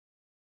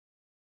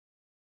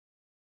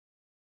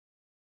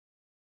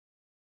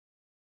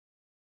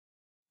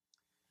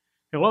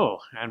Hello,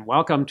 and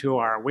welcome to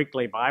our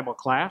weekly Bible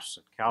class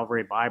at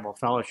Calvary Bible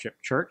Fellowship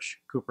Church,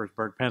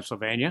 Coopersburg,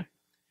 Pennsylvania.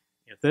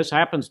 If this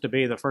happens to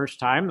be the first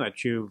time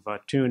that you've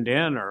tuned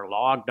in or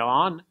logged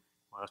on,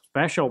 a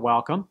special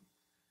welcome.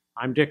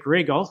 I'm Dick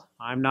Readgle.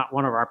 I'm not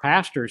one of our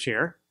pastors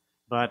here,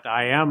 but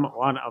I am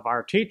one of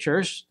our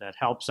teachers that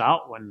helps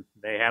out when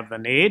they have the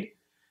need.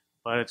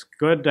 But it's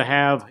good to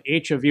have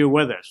each of you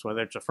with us,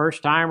 whether it's the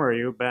first time or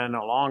you've been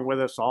along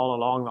with us all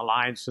along the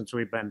line since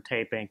we've been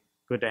taping.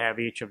 Good to have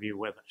each of you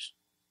with us.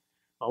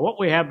 Well, what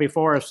we have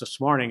before us this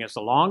morning is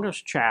the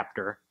longest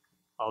chapter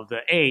of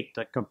the 8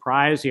 that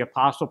comprise the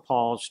Apostle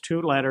Paul's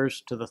 2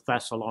 letters to the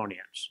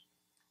Thessalonians.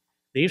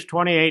 These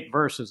 28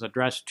 verses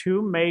address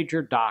 2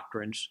 major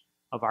doctrines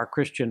of our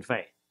Christian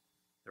faith: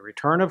 the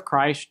return of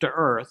Christ to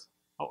earth,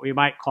 what we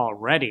might call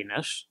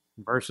readiness,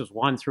 in verses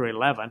 1 through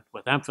 11,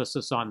 with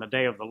emphasis on the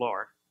day of the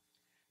Lord,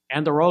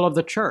 and the role of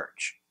the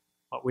church,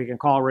 what we can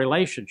call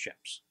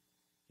relationships,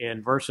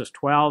 in verses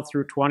 12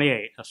 through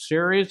 28, a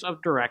series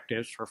of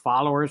directives for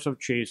followers of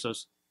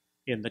Jesus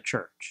in the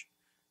church.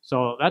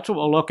 So that's what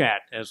we'll look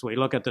at as we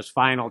look at this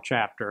final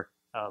chapter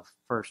of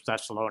 1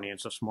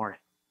 Thessalonians this morning.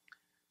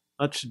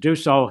 Let's do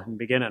so and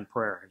begin in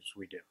prayer as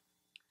we do.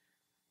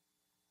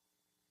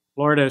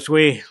 Lord, as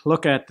we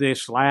look at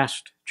this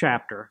last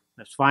chapter,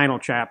 this final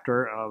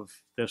chapter of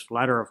this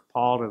letter of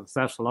Paul to the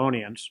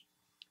Thessalonians,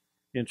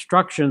 the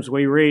instructions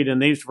we read in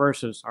these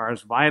verses are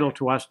as vital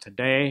to us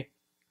today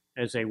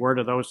as they were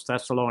to those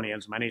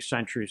Thessalonians many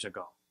centuries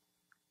ago.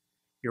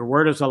 Your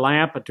word is a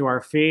lamp unto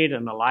our feet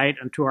and a light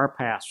unto our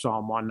path,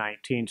 Psalm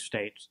 119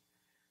 states.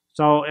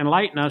 So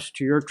enlighten us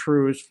to your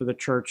truths for the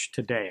church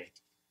today.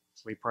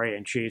 We pray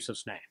in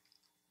Jesus' name.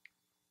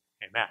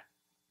 Amen.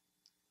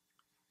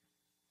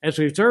 As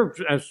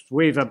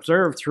we've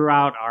observed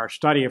throughout our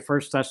study of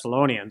 1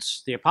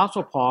 Thessalonians, the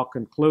Apostle Paul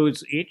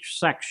concludes each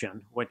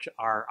section, which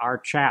are our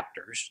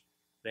chapters.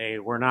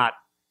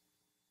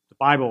 The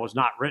Bible was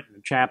not written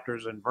in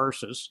chapters and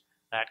verses.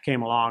 That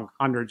came along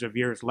hundreds of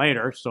years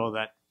later so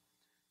that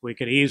we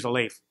could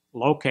easily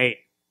locate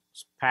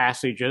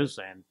passages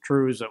and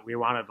truths that we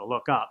wanted to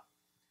look up.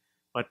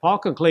 But Paul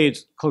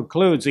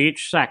concludes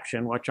each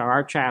section, which are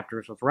our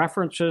chapters, with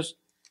references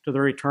to the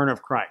return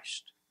of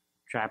Christ.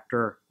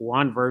 Chapter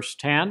 1, verse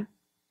 10,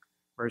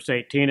 verse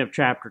 18 of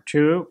chapter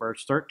 2,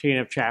 verse 13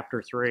 of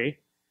chapter 3,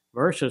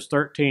 verses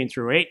 13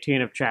 through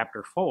 18 of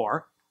chapter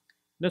 4.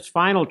 This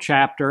final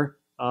chapter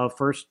of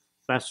 1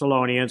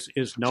 Thessalonians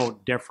is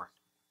no different.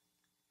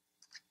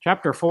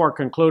 Chapter 4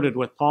 concluded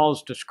with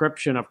Paul's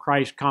description of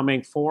Christ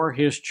coming for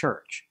his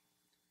church,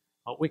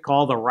 what we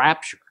call the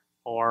rapture,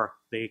 or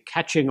the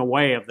catching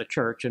away of the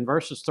church, in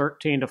verses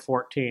 13 to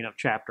 14 of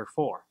chapter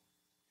 4.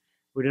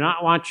 We do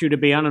not want you to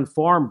be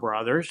uninformed,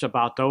 brothers,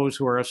 about those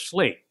who are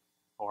asleep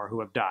or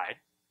who have died,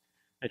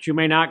 that you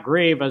may not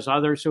grieve as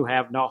others who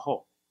have no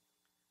hope.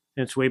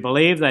 Since we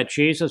believe that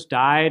Jesus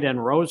died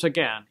and rose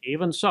again,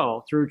 even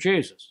so, through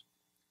Jesus,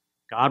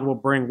 God will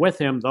bring with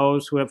him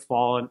those who have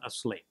fallen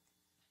asleep.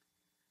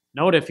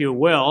 Note, if you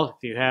will,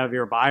 if you have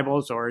your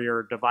Bibles or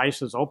your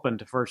devices open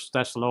to 1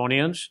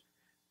 Thessalonians,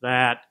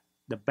 that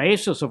the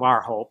basis of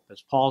our hope,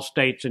 as Paul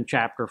states in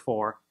chapter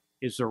 4,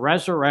 is the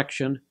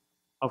resurrection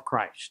of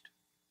Christ.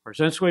 For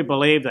since we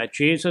believe that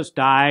Jesus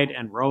died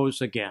and rose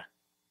again,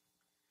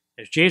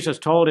 as Jesus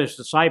told his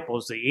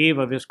disciples the eve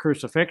of his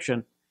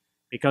crucifixion,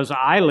 because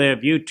I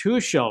live, you too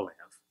shall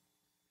live.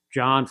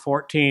 John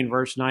 14,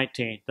 verse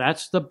 19.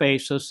 That's the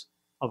basis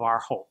of our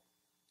hope.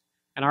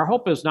 And our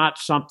hope is not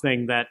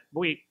something that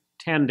we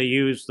tend to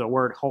use the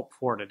word hope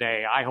for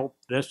today. I hope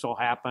this will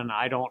happen.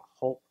 I don't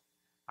hope,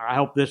 or I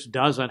hope this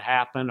doesn't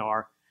happen,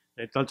 or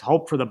let's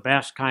hope for the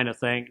best kind of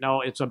thing.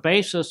 No, it's a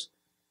basis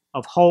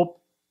of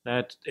hope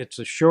that its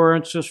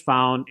assurance is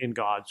found in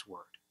God's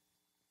word.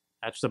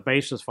 That's the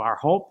basis of our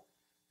hope,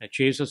 that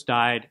Jesus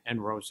died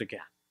and rose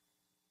again.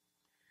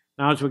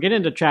 Now, as we get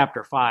into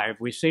chapter 5,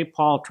 we see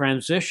Paul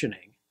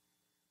transitioning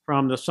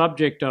from the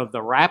subject of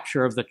the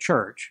rapture of the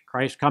church,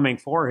 Christ coming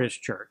for his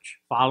church,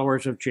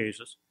 followers of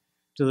Jesus,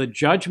 to the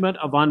judgment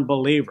of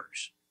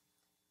unbelievers,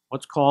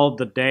 what's called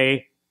the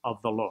day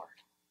of the Lord.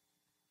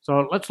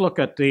 So let's look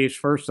at these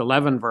first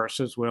 11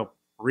 verses. We'll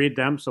read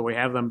them so we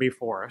have them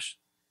before us,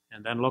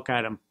 and then look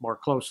at them more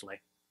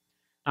closely.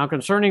 Now,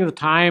 concerning the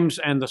times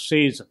and the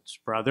seasons,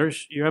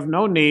 brothers, you have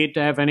no need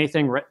to have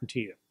anything written to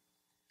you,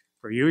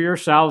 for you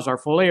yourselves are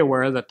fully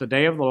aware that the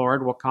day of the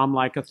Lord will come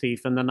like a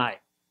thief in the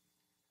night.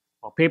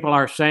 While people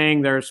are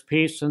saying there's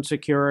peace and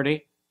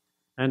security,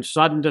 and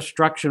sudden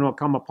destruction will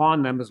come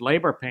upon them as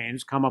labor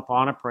pains come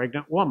upon a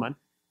pregnant woman,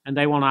 and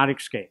they will not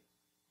escape.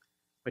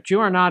 But you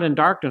are not in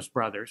darkness,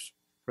 brothers,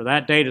 for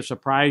that day to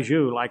surprise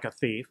you like a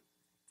thief,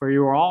 for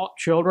you are all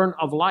children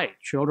of light,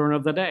 children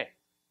of the day.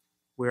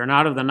 We are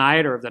not of the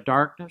night or of the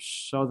darkness,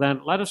 so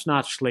then let us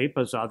not sleep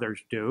as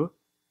others do,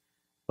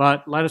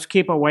 but let us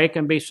keep awake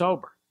and be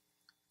sober.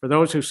 For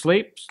those who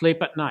sleep,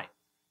 sleep at night.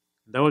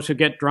 Those who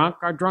get drunk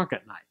are drunk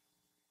at night.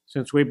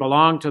 Since we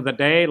belong to the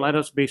day, let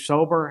us be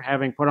sober,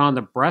 having put on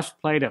the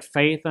breastplate of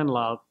faith and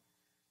love,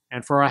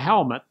 and for a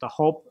helmet, the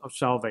hope of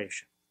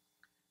salvation.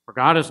 For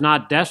God has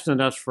not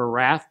destined us for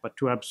wrath, but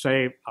to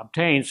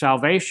obtain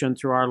salvation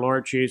through our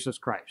Lord Jesus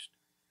Christ,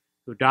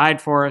 who died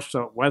for us,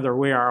 so whether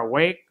we are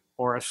awake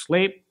or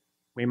asleep,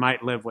 we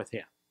might live with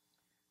him.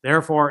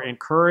 Therefore,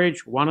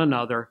 encourage one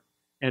another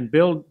and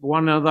build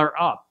one another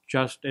up,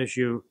 just as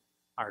you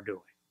are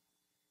doing.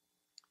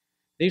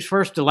 These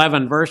first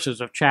 11 verses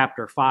of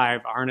chapter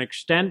 5 are an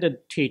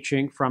extended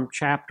teaching from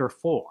chapter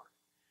 4,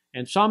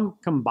 and some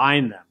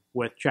combine them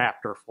with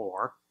chapter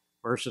 4,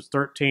 verses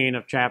 13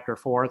 of chapter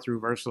 4 through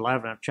verse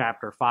 11 of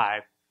chapter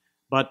 5,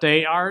 but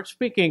they are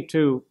speaking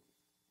to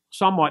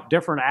somewhat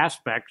different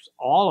aspects,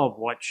 all of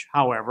which,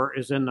 however,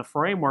 is in the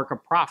framework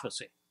of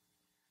prophecy.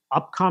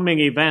 Upcoming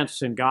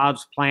events in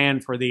God's plan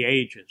for the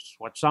ages,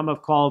 what some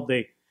have called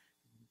the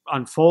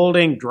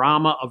unfolding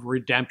drama of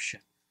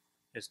redemption,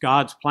 as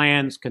God's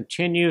plans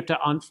continue to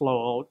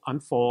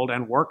unfold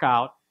and work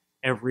out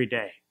every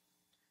day.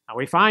 Now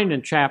we found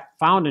in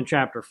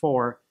chapter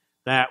 4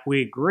 that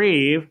we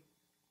grieve,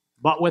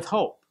 but with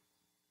hope.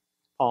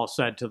 Paul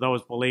said to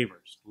those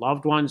believers,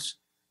 loved ones,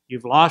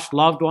 you've lost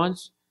loved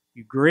ones,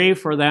 you grieve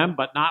for them,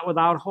 but not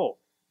without hope.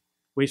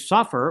 We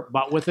suffer,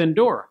 but with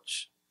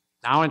endurance.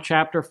 Now in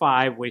chapter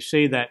 5, we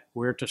see that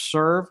we're to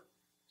serve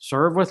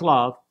with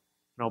love,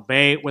 and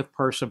obey with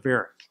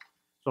perseverance.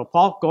 So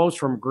Paul goes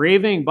from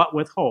grieving but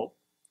with hope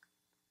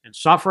and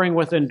suffering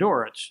with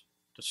endurance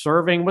to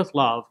serving with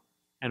love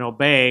and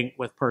obeying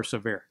with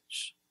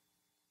perseverance.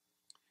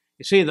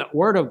 You see, the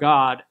Word of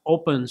God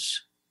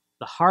opens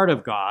the heart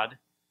of God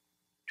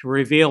to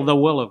reveal the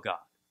will of God.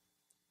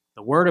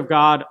 The Word of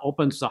God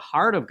opens the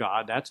heart of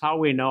God. That's how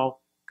we know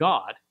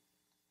God.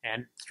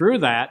 And through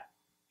that,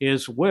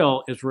 His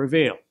will is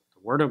revealed.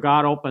 The Word of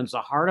God opens the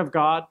heart of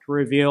God to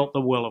reveal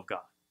the will of God.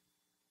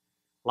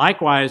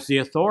 Likewise, the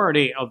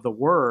authority of the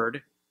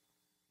Word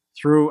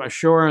through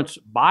assurance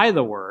by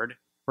the Word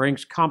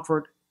brings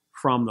comfort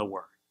from the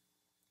Word.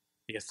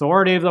 The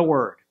authority of the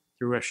Word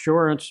through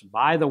assurance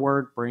by the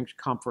Word brings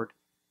comfort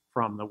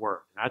from the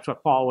Word. That's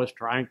what Paul was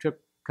trying to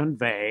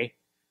convey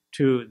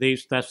to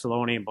these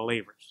Thessalonian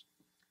believers.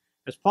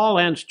 As Paul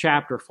ends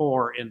chapter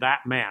 4 in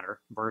that manner,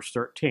 verse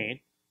 13,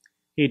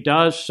 he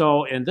does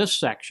so in this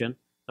section,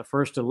 the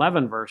first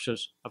 11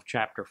 verses of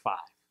chapter 5.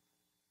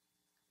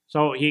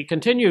 So he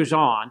continues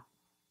on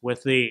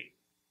with the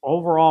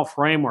overall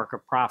framework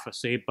of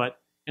prophecy,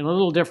 but in a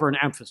little different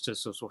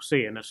emphasis, as we'll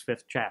see in this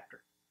 5th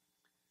chapter.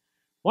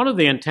 One of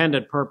the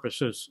intended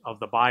purposes of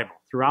the Bible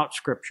throughout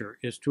Scripture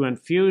is to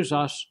infuse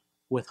us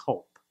with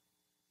hope.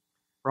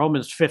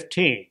 Romans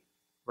 15,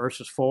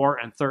 verses 4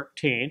 and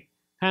 13,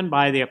 penned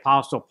by the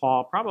Apostle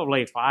Paul,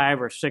 probably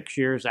 5 or 6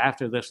 years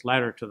after this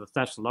letter to the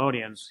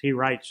Thessalonians, he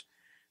writes,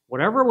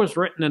 whatever was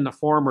written in the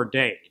former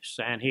days,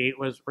 and he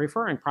was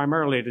referring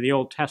primarily to the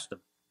Old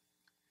Testament,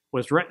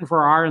 was written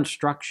for our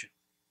instruction,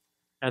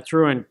 that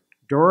through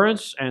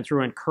endurance and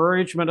through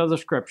encouragement of the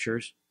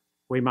Scriptures,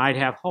 we might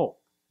have hope.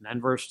 And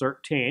then verse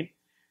 13,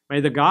 may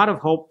the God of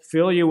hope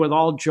fill you with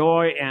all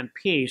joy and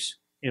peace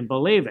in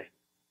believing,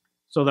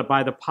 so that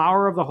by the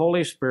power of the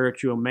Holy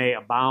Spirit you may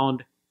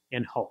abound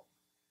in hope.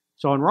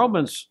 So in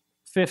Romans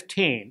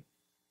 15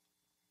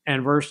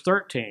 and verse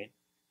 13,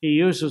 he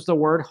uses the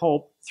word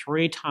hope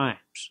 3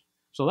 times.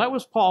 So that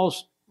was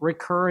Paul's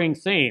recurring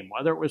theme,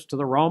 whether it was to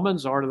the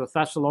Romans or to the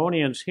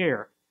Thessalonians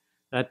here,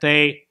 that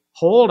they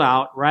hold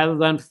out rather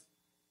than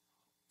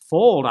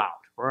fold out,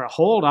 or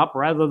hold up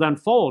rather than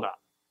fold up.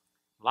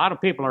 A lot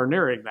of people are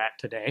nearing that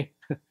today,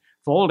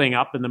 folding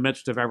up in the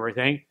midst of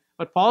everything.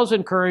 But Paul's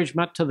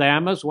encouragement to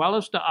them, as well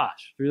as to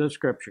us through the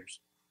Scriptures,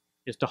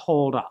 is to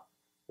hold up.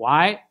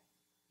 Why?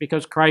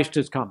 Because Christ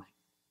is coming.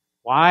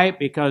 Why?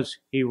 Because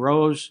he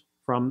rose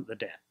from the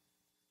dead.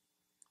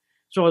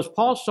 So as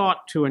Paul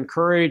sought to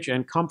encourage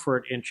and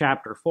comfort in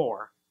chapter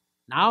 4,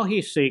 now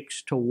he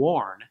seeks to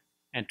warn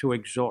and to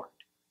exhort.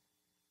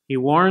 He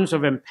warns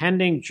of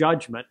impending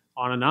judgment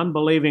on an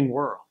unbelieving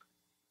world,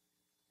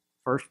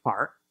 first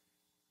part,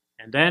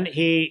 and then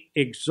he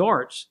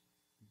exhorts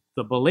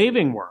the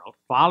believing world,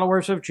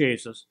 followers of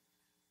Jesus,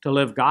 to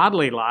live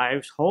godly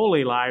lives,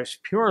 holy lives,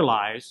 pure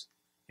lives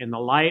in the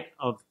light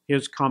of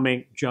his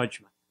coming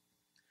judgment.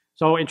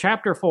 So in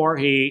chapter 4,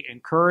 he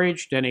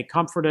encouraged and he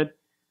comforted.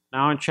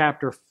 Now in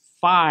chapter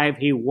 5,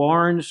 he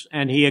warns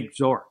and he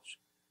exhorts.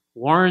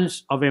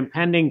 Warns of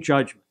impending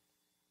judgment,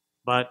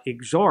 but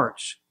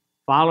exhorts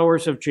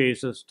followers of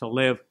Jesus to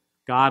live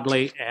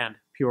godly and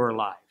pure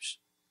lives.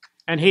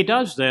 And he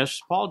does this,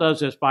 Paul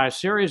does this by a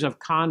series of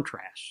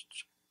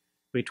contrasts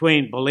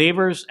between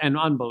believers and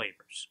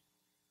unbelievers,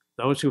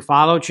 those who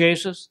follow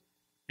Jesus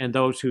and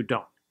those who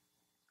don't.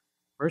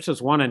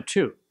 Verses 1 and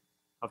 2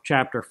 of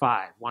chapter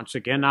 5. Once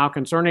again, now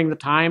concerning the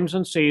times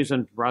and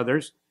seasons,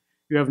 brothers,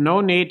 you have no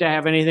need to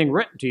have anything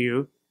written to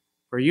you,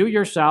 for you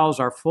yourselves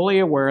are fully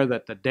aware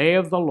that the day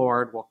of the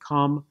Lord will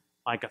come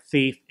like a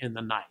thief in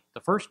the night.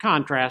 The first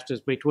contrast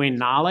is between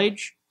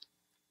knowledge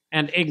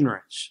and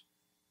ignorance.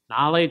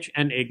 Knowledge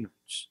and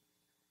ignorance.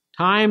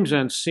 Times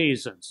and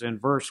seasons in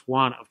verse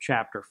 1 of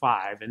chapter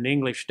 5 in the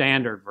English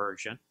Standard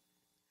Version,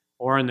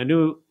 or in the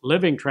New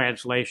Living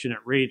Translation it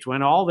reads,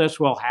 when all this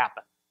will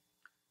happen.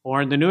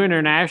 Or in the New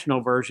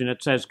International Version,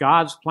 it says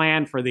God's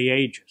plan for the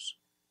ages.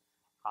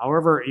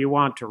 However you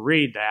want to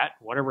read that,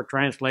 whatever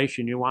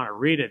translation you want to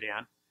read it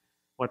in,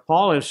 what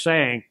Paul is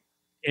saying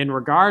in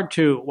regard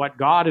to what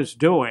God is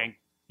doing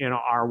in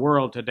our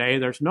world today,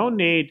 there's no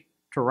need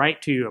to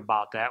write to you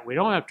about that. We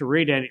don't have to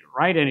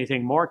write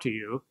anything more to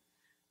you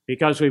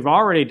because we've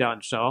already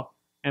done so.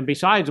 And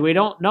besides, we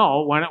don't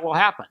know when it will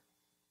happen.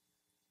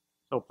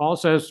 So Paul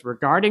says,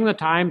 regarding the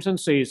times and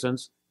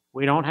seasons,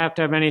 we don't have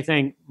to have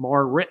anything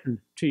more written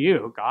to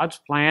you. God's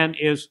plan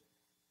is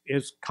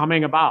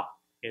coming about.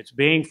 It's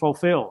being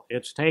fulfilled.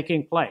 It's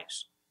taking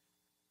place.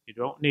 You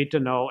don't need to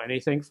know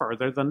anything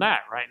further than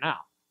that right now.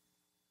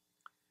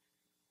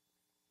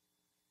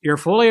 You're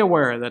fully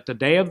aware that the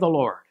day of the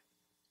Lord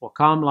will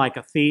come like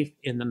a thief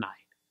in the night.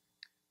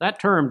 That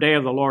term, day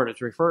of the Lord,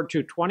 is referred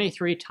to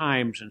 23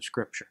 times in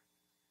Scripture,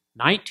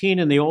 19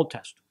 in the Old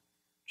Testament,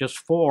 just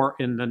 4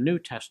 in the New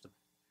Testament.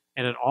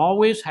 And it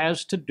always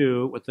has to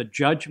do with the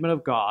judgment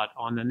of God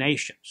on the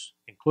nations,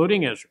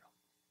 including Israel.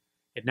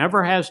 It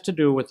never has to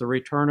do with the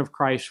return of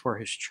Christ for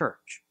his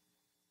church,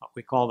 what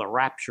we call the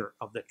rapture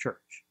of the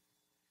church.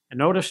 And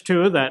notice,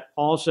 too, that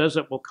Paul says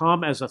it will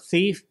come as a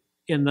thief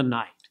in the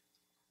night.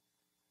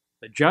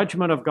 The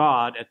judgment of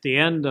God at the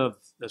end of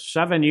the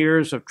 7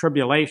 years of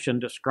tribulation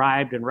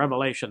described in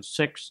Revelation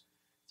 6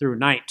 through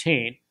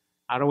 19.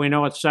 How do we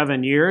know it's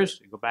 7 years?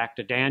 You go back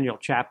to Daniel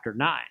chapter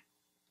 9.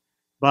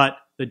 But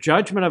the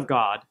judgment of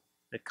God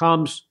that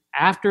comes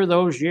after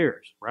those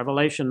years,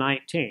 Revelation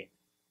 19,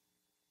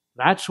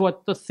 that's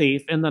what the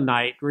thief in the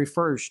night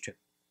refers to.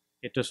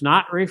 It does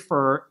not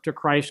refer to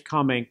Christ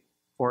coming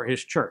for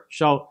his church.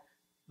 So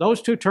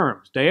those two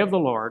terms, day of the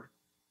Lord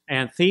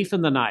and thief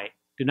in the night,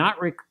 do not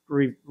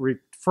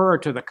refer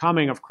to the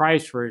coming of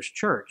Christ for his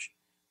church.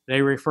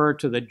 They refer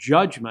to the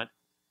judgment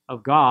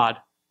of God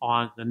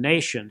on the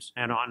nations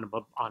and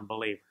on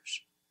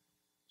believers.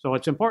 So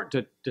it's important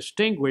to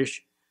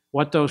distinguish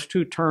what those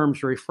two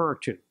terms refer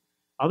to.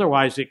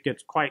 Otherwise, it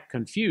gets quite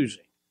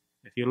confusing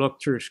if you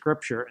look through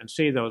Scripture and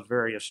see those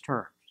various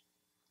terms.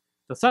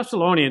 The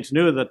Thessalonians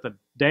knew that the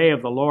day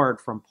of the Lord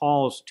from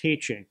Paul's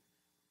teaching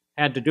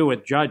had to do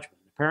with judgment.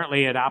 Apparently,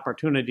 he had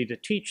opportunity to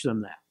teach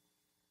them that.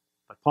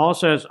 But Paul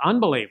says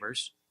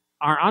unbelievers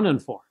are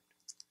uninformed.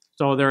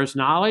 So there is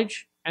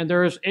knowledge and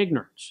there is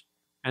ignorance,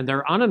 and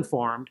they're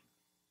uninformed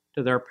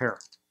to their peril.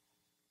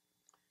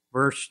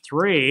 Verse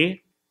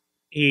 3,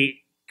 he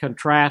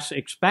contrasts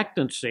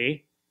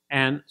expectancy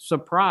and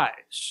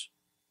surprise.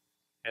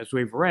 As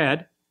we've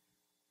read,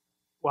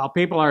 while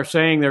people are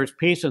saying there's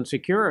peace and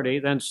security,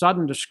 then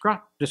sudden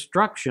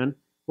destruction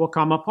will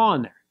come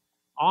on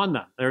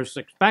them. There's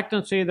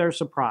expectancy, there's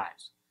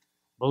surprise.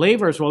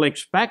 Believers will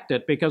expect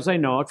it because they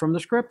know it from the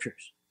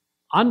Scriptures.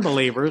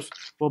 Unbelievers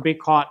will be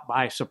caught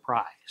by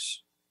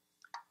surprise.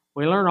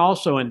 We learn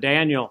also in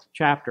Daniel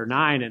chapter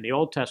 9 in the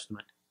Old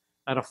Testament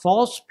that a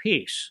false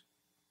peace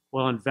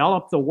will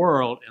envelop the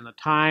world in the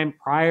time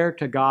prior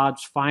to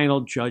God's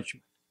final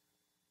judgment.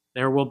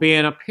 There will be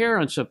an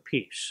appearance of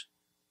peace,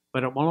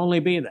 but it will only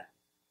be that,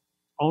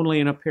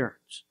 only an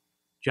appearance.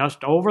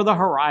 Just over the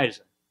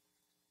horizon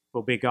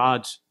will be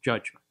God's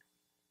judgment.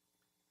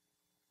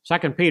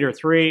 2 Peter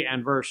 3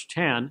 and verse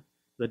 10,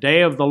 the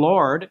day of the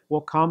Lord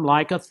will come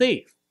like a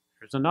thief.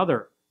 There's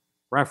another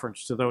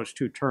reference to those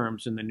two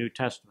terms in the New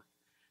Testament.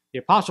 The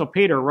Apostle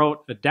Peter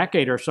wrote a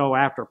decade or so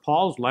after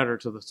Paul's letter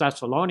to the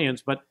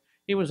Thessalonians, but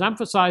he was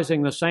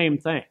emphasizing the same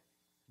thing.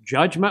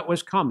 Judgment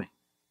was coming.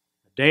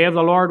 The day of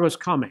the Lord was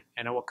coming,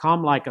 and it will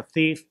come like a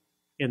thief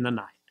in the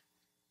night.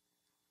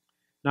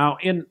 Now,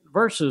 in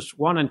verses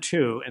 1 and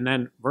 2, and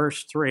then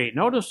verse 3,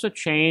 notice the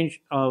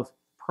change of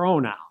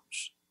pronouns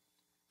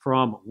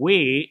from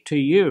we to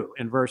you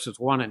in verses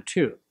 1 and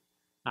 2.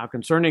 Now,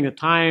 concerning the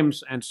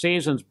times and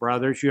seasons,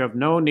 brothers, you have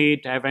no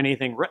need to have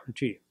anything written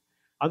to you.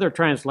 Other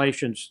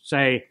translations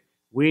say,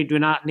 we do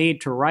not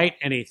need to write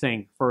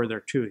anything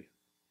further to you.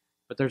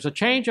 But there's a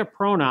change of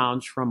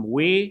pronouns from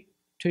we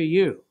to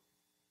you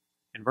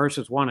in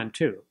verses 1 and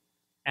 2,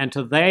 and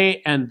to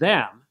they and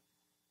them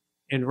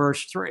in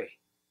verse 3.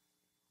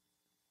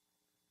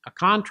 A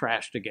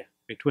contrast again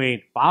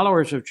between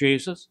followers of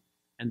Jesus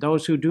and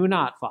those who do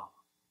not follow.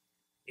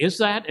 Is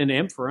that an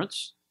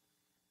inference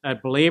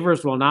that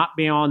believers will not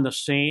be on the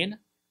scene?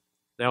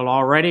 They'll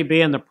already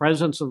be in the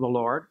presence of the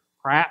Lord,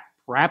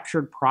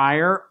 raptured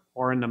prior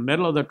or in the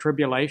middle of the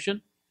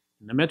tribulation,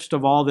 in the midst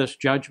of all this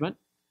judgment.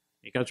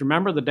 Because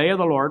remember, the day of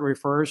the Lord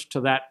refers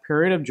to that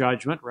period of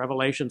judgment,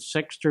 Revelation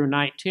 6 through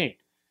 19.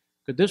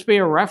 Could this be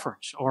a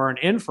reference, or an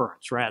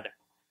inference rather,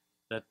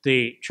 that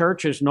the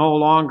church is no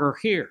longer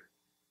here,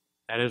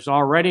 that is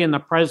already in the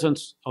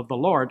presence of the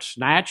Lord,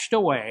 snatched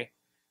away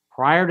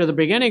prior to the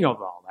beginning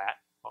of all that,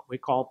 what we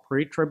call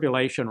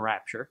pre-tribulation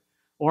rapture,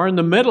 or in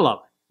the middle of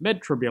it,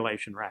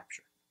 mid-tribulation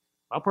rapture?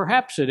 Well,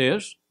 perhaps it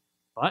is,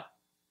 but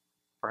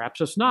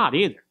perhaps it's not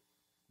either.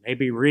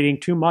 Maybe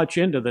reading too much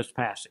into this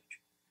passage.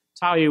 It's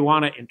how you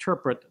want to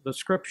interpret the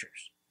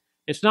Scriptures.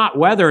 It's not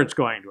whether it's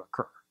going to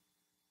occur,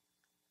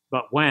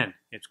 but when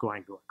it's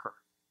going to occur.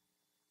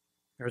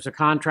 There's a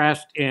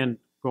contrast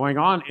going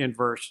on in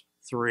verse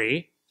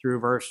 3 through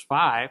verse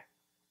 5,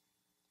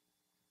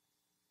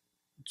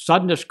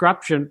 sudden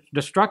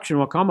destruction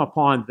will come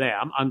upon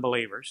them,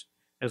 unbelievers,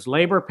 as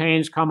labor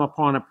pains come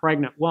upon a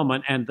pregnant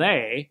woman, and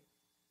they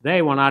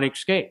will not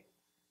escape.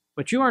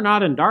 But you are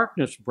not in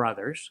darkness,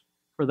 brothers,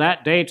 for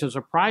that day to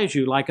surprise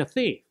you like a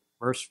thief.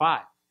 Verse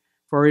 5.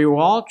 For you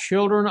are all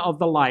children of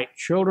the light,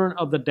 children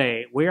of the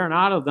day. We are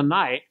not of the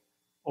night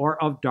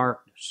or of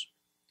darkness.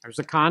 There's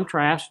a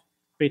contrast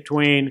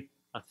between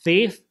a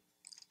thief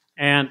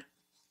and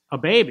a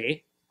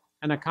baby,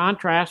 and a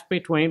contrast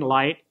between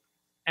light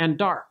and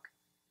dark.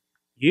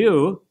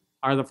 You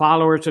are the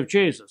followers of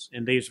Jesus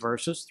in these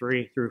verses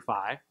 3 through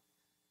 5.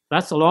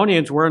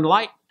 Thessalonians were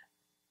enlightened.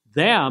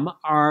 Them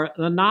are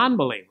the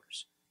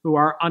non-believers who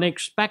are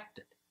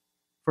unexpected.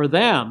 For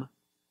them,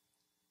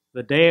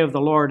 the day of the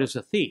Lord is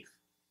a thief.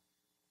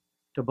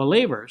 To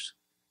believers,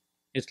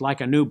 it's like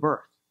a new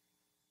birth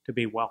to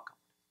be welcomed.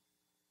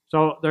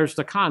 So there's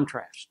the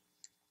contrast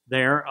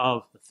there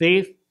of the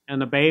thief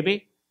and the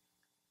baby,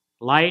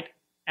 light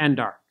and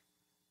dark.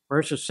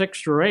 Verses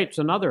 6 through 8 is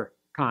another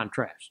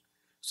contrast.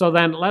 So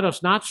then let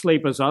us not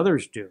sleep as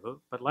others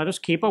do, but let us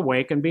keep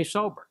awake and be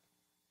sober.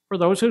 For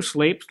those who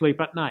sleep, sleep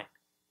at night,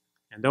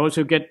 and those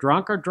who get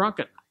drunk are drunk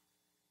at night.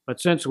 But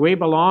since we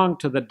belong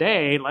to the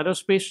day, let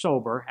us be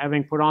sober,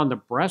 having put on the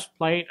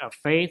breastplate of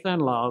faith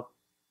and love,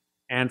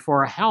 and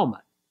for a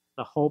helmet,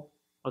 the hope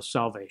of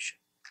salvation.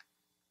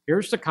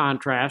 Here's the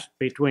contrast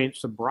between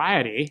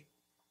sobriety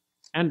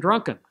and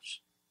drunkenness.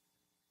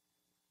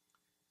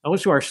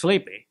 Those who are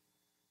sleepy,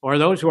 or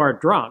those who are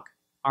drunk,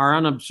 are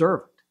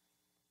unobservant,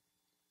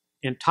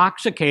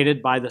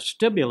 intoxicated by the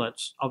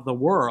stimulants of the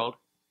world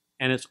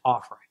and its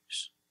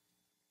offerings.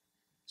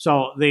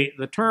 So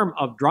the term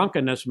of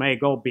drunkenness may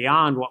go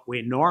beyond what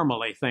we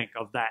normally think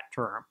of that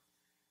term,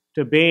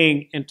 to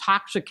being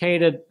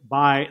intoxicated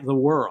by the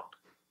world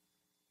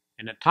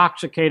and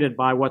intoxicated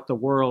by what the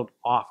world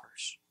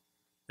offers.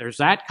 There's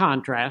that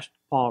contrast,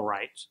 Paul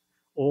writes.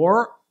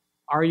 Or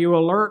are you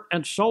alert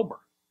and sober,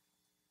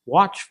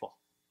 watchful,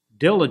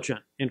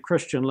 diligent in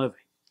Christian living?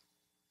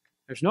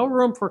 There's no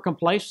room for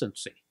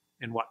complacency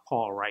in what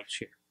Paul writes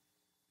here.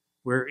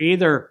 We're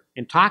either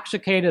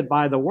intoxicated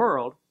by the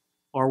world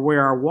or we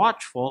are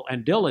watchful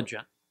and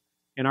diligent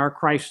in our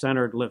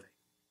Christ-centered living.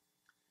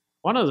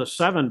 One of the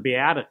 7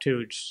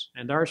 Beatitudes,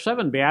 and there are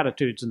 7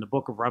 Beatitudes in the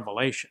book of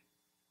Revelation.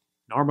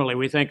 Normally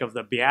we think of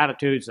the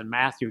Beatitudes in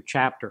Matthew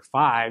chapter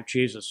 5,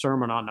 Jesus'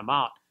 Sermon on the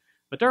Mount,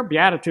 but there are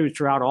Beatitudes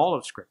throughout all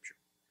of Scripture.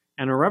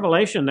 And in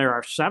Revelation there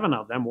are 7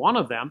 of them. One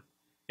of them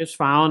is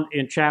found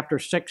in chapter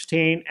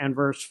 16 and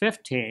verse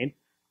 15.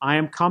 I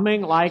am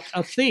coming like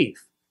a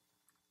thief.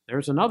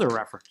 There's another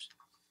reference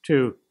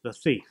to the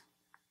thief.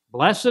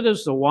 Blessed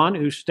is the one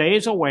who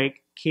stays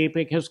awake,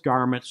 keeping his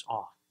garments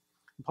on.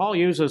 Paul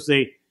uses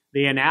the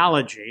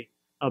analogy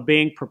of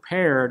being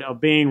prepared, of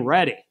being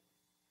ready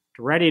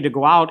to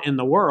go out in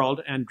the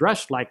world and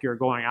dressed like you're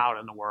going out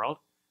in the world,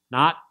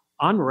 not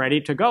unready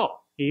to go.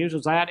 He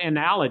uses that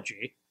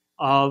analogy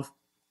of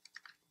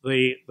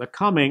the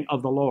coming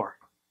of the Lord.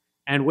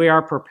 And we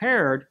are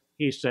prepared,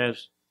 he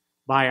says,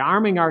 by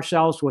arming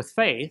ourselves with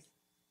faith,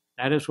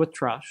 that is with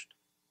trust,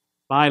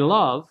 by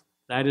love,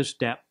 that is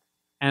depth,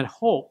 and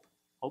hope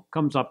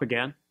comes up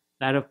again,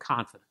 that of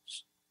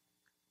confidence.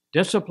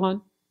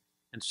 Discipline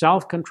and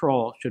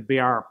self-control should be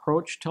our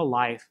approach to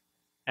life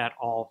at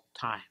all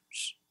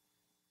times.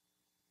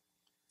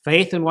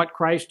 Faith in what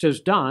Christ has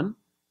done,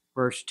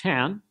 verse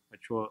 10,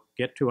 which we'll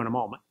get to in a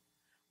moment.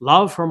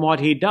 Love from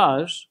what he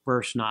does,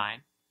 verse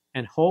 9,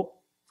 and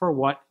hope for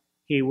what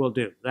he will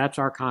do. That's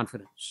our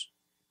confidence.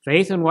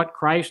 Faith in what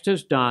Christ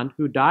has done,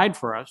 who died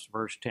for us,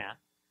 verse 10.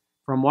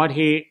 From what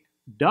he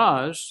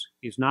does,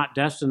 he's not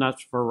destined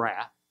us for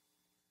wrath.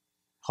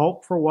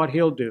 Hope for what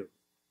he'll do.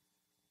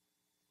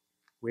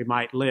 We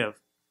might live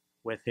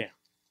with him.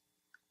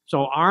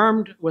 So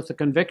armed with the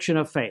conviction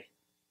of faith,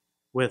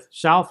 with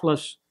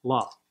selfless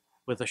love,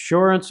 with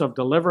assurance of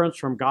deliverance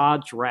from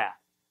God's wrath.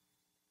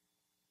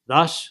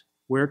 Thus,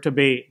 we're to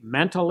be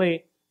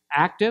mentally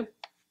active,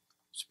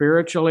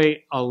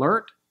 spiritually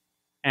alert,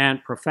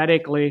 and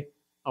prophetically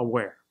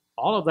aware.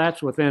 All of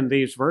that's within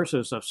these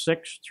verses of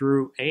 6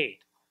 through 8.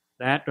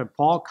 That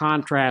Paul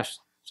contrasts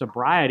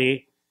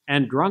sobriety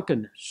and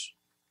drunkenness,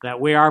 that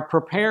we are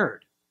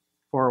prepared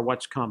for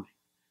what's coming,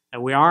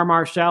 that we arm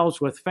ourselves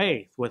with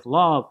faith, with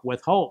love,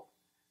 with hope,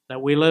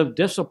 that we live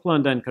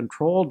disciplined and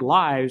controlled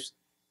lives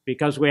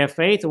because we have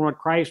faith in what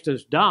Christ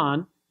has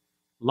done,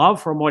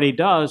 love from what he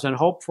does, and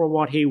hope for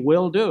what he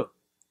will do.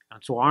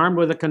 And so armed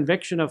with a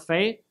conviction of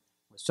faith,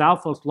 with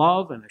selfless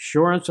love and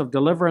assurance of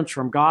deliverance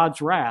from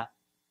God's wrath,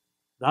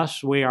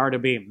 thus we are to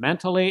be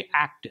mentally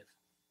active.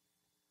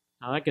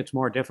 Now that gets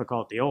more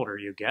difficult the older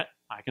you get.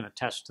 I can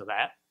attest to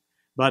that.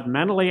 But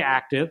mentally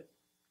active,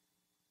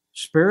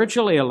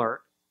 spiritually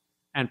alert,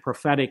 and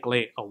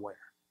prophetically aware.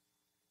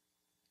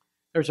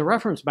 There's a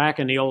reference back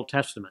in the Old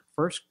Testament,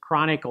 1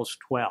 Chronicles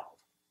 12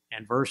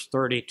 and verse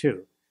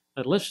 32,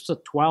 that lists the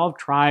 12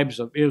 tribes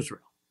of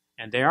Israel,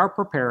 and they are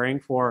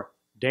preparing for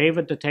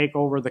David to take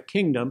over the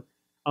kingdom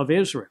of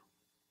Israel.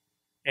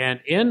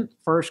 And in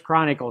 1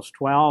 Chronicles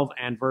 12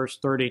 and verse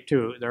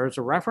 32, there is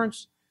a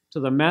reference to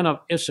the men of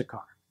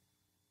Issachar.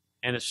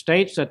 And it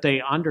states that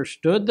they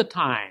understood the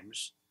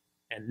times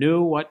and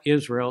knew what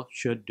Israel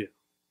should do.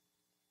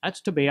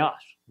 That's to be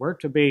us. We're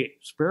to be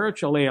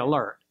spiritually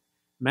alert,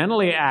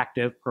 mentally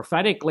active,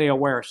 prophetically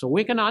aware, so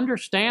we can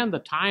understand the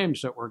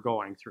times that we're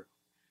going through,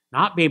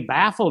 not be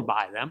baffled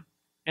by them,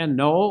 and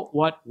know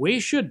what we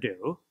should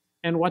do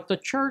and what the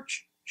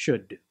church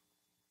should do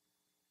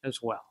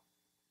as well.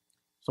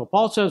 So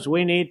Paul says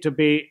we need to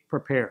be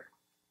prepared.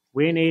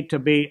 We need to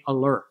be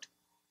alert.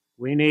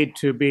 We need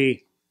to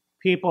be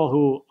people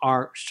who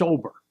are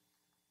sober,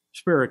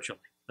 spiritually,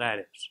 that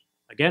is.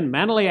 Again,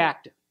 mentally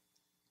active,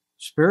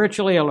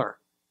 spiritually alert,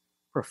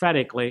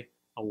 prophetically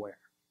aware.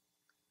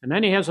 And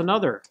then he has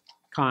another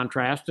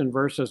contrast in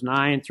verses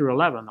 9 through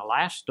 11, the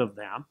last of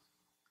them.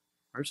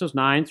 Verses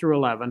 9 through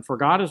 11, for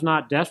God has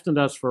not destined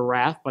us for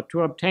wrath, but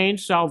to obtain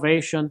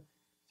salvation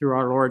through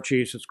our Lord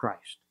Jesus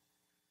Christ,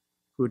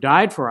 who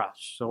died for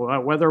us, so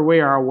that whether we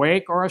are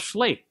awake or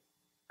asleep,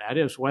 that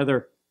is,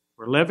 whether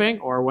we're living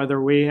or whether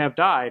we have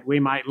died, we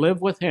might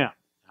live with him.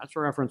 That's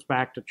a reference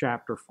back to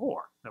chapter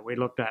 4 that we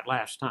looked at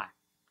last time.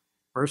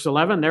 Verse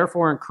 11,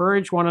 therefore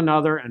encourage one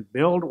another and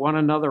build one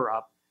another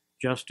up,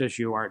 just as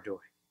you are doing.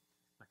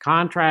 The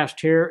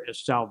contrast here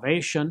is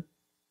salvation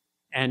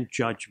and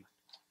judgment.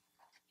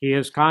 He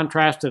has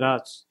contrasted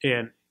us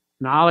in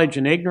knowledge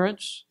and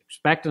ignorance,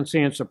 expectancy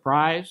and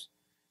surprise,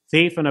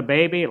 thief and a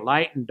baby,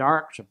 light and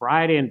dark,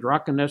 sobriety and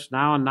drunkenness,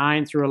 now in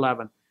 9 through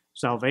 11,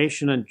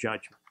 salvation and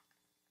judgment.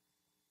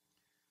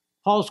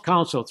 Paul's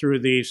counsel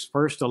through these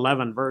first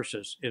 11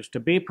 verses is to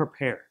be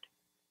prepared,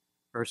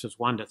 verses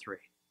 1 to 3,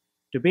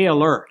 to be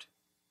alert,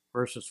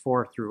 verses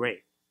 4 through 8,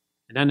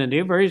 and then in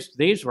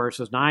these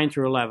verses, 9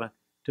 through 11,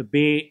 to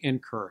be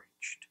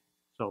encouraged.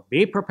 So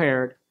be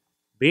prepared,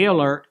 be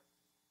alert,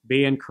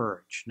 be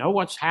encouraged. Know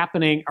what's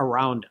happening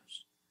around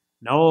us.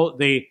 Know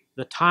the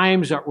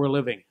times that we're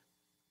living in,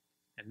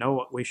 and know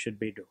what we should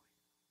be doing.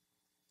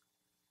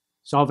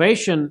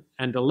 Salvation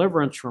and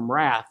deliverance from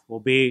wrath will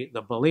be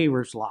the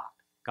believer's lot.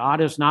 God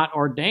has not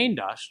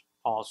ordained us,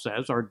 Paul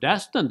says, or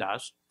destined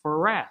us for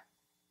wrath.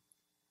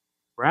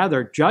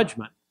 Rather,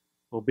 judgment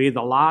will be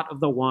the lot of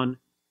the one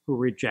who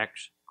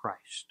rejects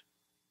Christ.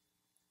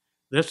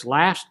 This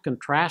last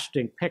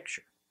contrasting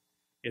picture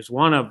is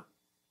one of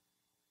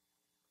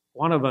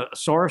a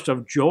source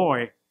of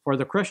joy for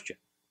the Christian.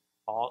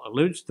 Paul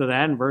alludes to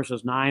that in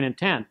verses 9 and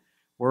 10.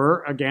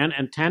 We're, again,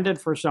 intended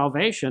for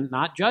salvation,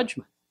 not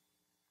judgment.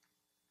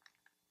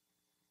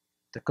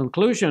 The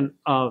conclusion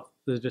of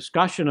the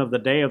discussion of the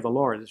day of the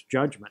Lord, this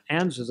judgment,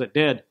 ends as it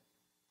did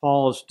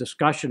Paul's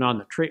discussion on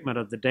the treatment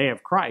of the day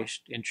of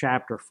Christ in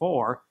chapter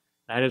 4.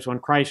 That is when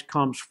Christ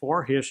comes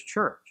for his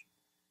church.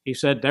 He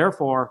said,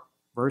 therefore,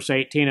 verse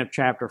 18 of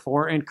chapter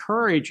 4,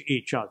 encourage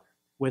each other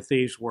with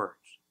these words,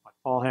 what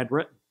Paul had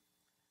written.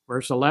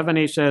 Verse 11,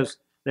 he says,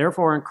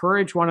 therefore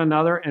encourage one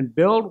another and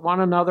build one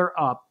another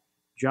up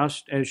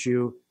just as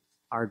you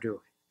are doing.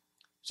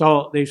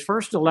 So these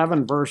first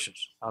 11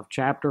 verses of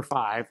chapter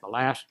 5, the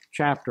last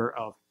chapter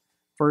of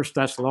 1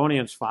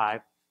 Thessalonians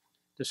 5,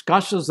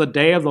 discusses the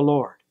day of the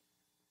Lord,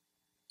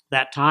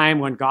 that time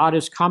when God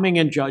is coming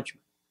in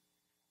judgment.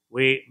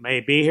 We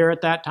may be here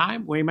at that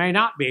time, we may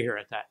not be here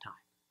at that time.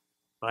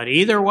 But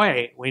either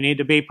way, we need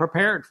to be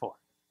prepared for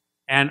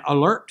it and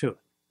alert to it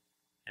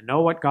and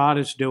know what God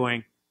is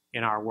doing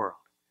in our world.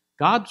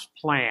 God's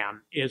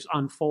plan is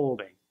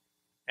unfolding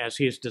as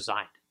he's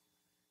designed it.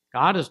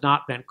 God has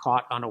not been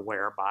caught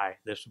unaware by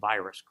this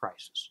virus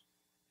crisis.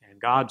 And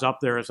God's up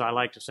there, as I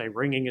like to say,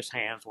 wringing his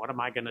hands. What am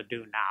I going to do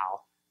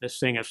now? This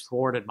thing has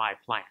thwarted my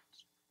plans.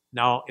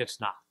 No, it's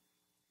not.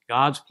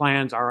 God's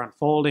plans are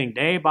unfolding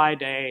day by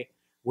day,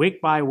 week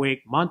by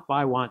week, month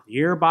by month,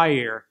 year by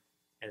year,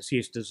 as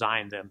he's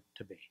designed them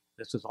to be.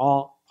 This is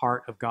all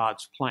part of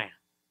God's plan,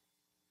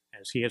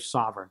 as he is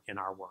sovereign in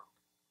our world.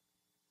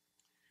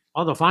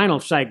 Well, the final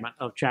segment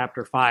of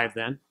chapter 5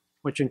 then,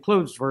 which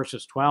includes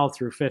verses 12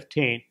 through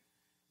 15,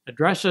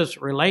 addresses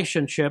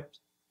relationships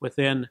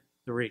within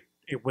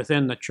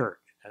the church.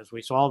 As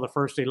we saw, the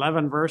first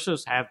 11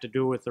 verses have to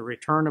do with the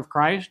return of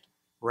Christ,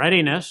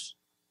 readiness.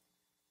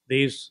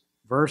 These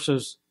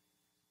verses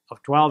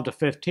of 12 to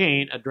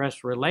 15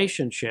 address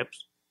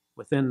relationships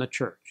within the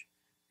church.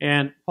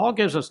 And Paul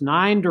gives us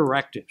 9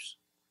 directives.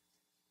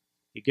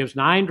 He gives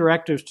 9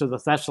 directives to the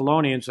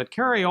Thessalonians that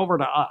carry over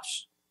to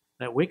us,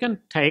 that we can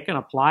take and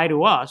apply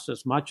to us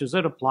as much as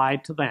it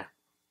applied to them.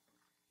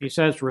 He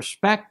says,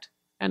 respect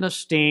and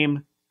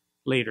esteem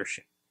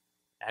leadership.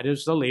 That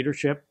is the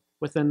leadership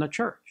within the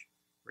church.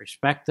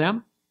 Respect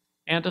them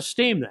and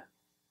esteem them,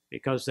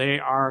 because they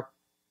are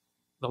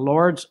the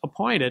Lord's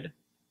appointed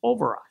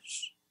over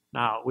us.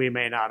 Now, we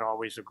may not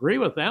always agree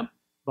with them,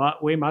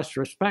 but we must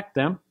respect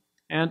them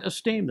and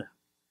esteem them.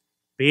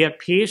 Be at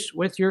peace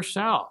with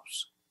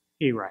yourselves,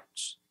 he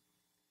writes.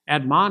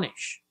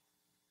 Admonish,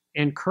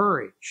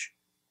 encourage,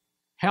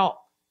 help.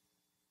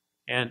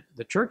 And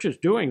the church is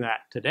doing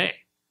that today,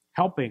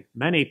 helping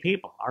many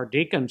people. Our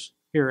deacons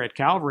here at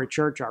Calvary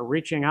Church are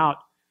reaching out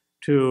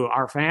to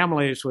our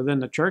families within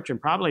the church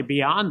and probably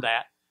beyond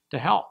that to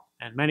help.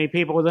 And many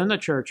people within the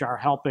church are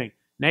helping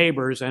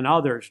neighbors and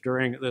others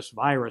during this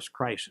virus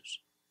crisis.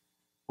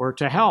 We're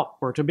to help.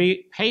 We're to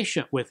be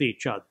patient with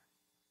each other.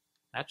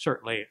 That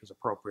certainly is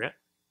appropriate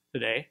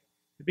today,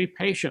 to be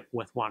patient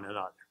with one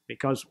another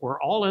because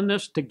we're all in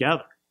this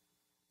together.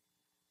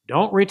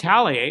 Don't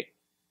retaliate,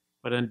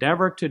 but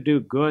endeavor to do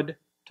good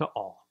to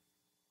all.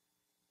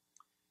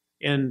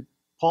 In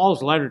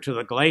Paul's letter to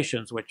the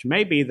Galatians, which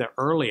may be the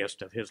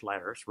earliest of his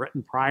letters,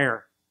 written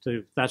prior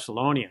to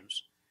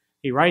Thessalonians,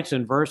 he writes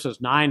in verses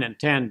 9 and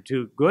 10,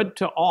 "Do good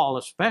to all,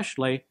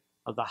 especially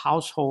of the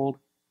household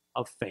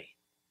of faith."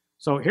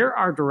 So here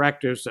are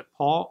directives that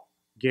Paul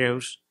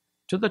gives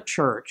to the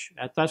church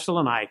at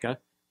Thessalonica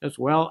as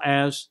well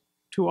as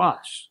to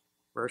us.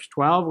 Verse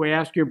 12, "We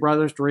ask you,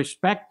 brothers, to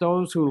respect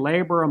those who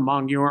labor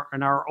among you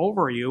and are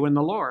over you in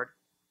the Lord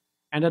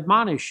and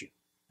admonish you."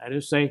 That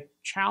is, they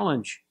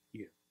challenge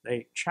you.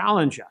 They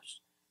challenge us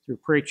through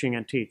preaching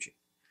and teaching.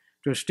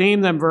 "To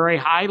esteem them very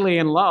highly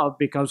in love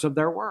because of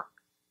their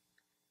work.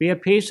 Be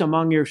at peace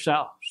among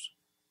yourselves.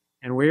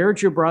 And we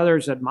urge you,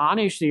 brothers,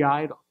 admonish the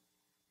idle,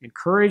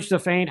 encourage the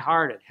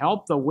faint-hearted,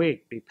 help the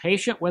weak, be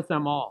patient with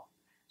them all.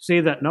 See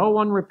that no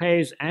one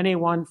repays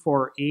anyone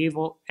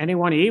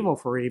evil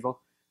for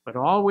evil, but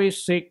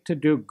always seek to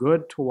do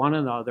good to one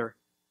another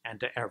and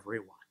to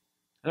everyone."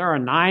 There are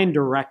 9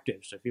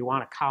 directives, if you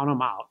want to count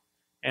them out,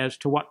 as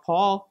to what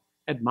Paul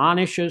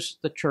admonishes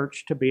the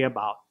church to be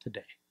about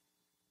today.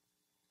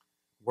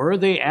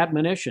 Worthy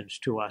admonitions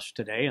to us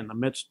today in the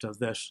midst of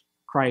this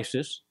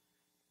crisis,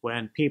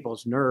 when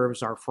people's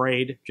nerves are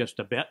frayed just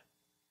a bit.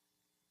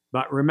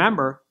 But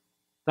remember,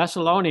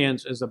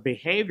 Thessalonians is a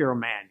behavioral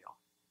manual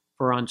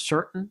for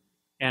uncertain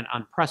and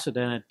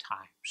unprecedented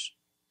times.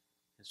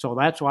 And so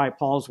that's why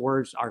Paul's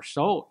words are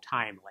so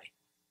timely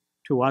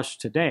to us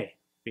today,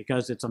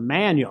 because it's a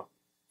manual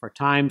for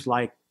times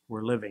like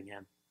we're living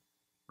in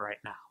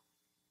right now.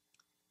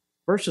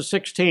 Verses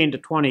 16 to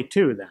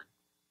 22 then,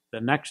 the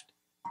next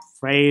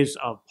phase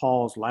of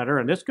Paul's letter,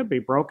 and this could be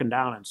broken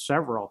down in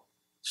several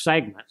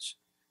segments.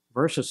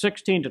 Verses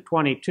 16 to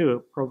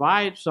 22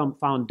 provide some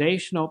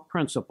foundational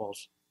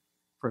principles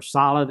for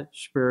solid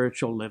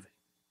spiritual living,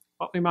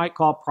 what we might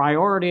call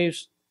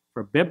priorities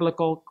for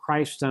biblical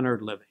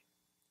Christ-centered living.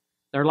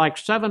 They're like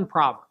 7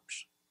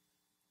 proverbs.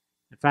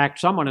 In fact,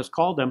 someone has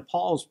called them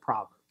Paul's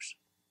Proverbs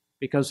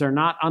because they're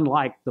not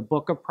unlike the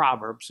book of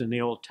Proverbs in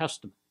the Old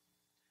Testament.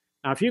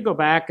 Now, if you go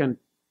back and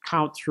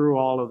count through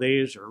all of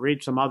these or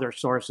read some other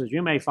sources,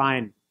 you may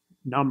find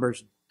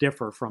numbers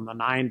differ from the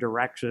 9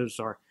 directives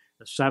or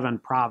the 7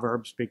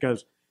 proverbs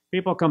because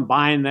people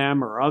combine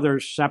them or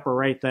others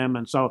separate them,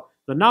 and so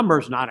the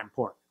number's not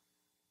important.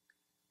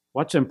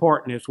 What's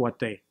important is what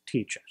they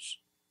teach us.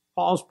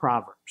 Paul's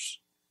Proverbs.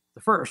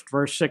 The first,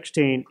 verse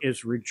 16,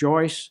 is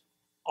rejoice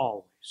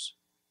always.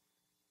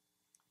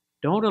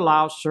 Don't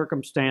allow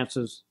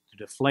circumstances to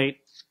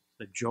deflate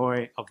the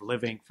joy of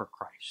living for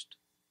Christ.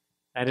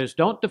 That is,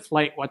 don't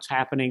deflate what's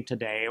happening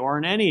today or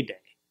in any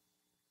day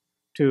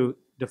to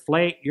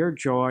deflate your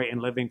joy in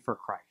living for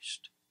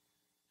Christ.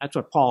 That's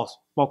what Paul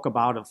spoke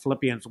about in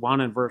Philippians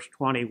 1 and verse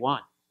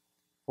 21.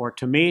 "For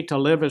to me to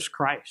live is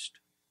Christ."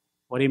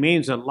 What he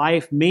means is that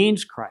life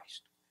means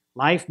Christ.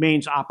 Life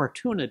means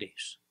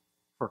opportunities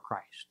for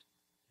Christ.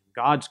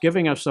 God's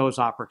giving us those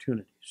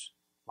opportunities.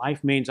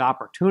 Life means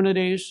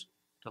opportunities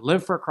to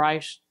live for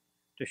Christ,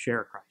 to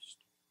share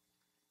Christ.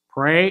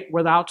 Pray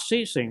without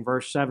ceasing,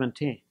 verse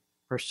 17.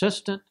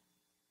 Persistent,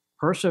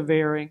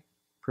 persevering,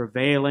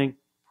 prevailing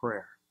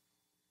prayer.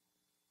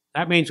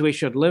 That means we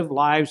should live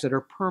lives that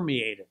are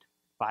permeated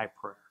by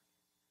prayer,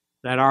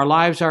 that our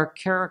lives are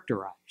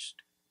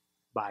characterized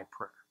by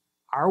prayer.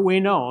 Are we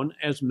known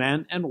as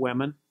men and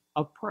women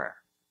of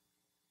prayer?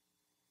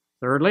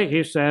 Thirdly,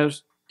 he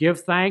says,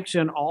 give thanks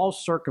in all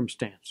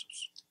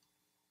circumstances.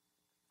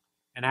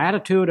 An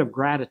attitude of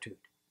gratitude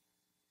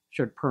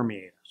should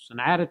permeate us, an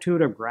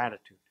attitude of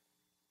gratitude.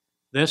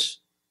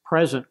 This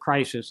present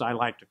crisis, I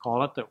like to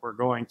call it, that we're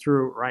going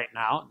through right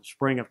now in the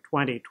spring of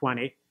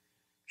 2020,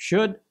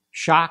 should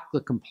shock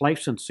the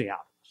complacency out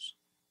of us.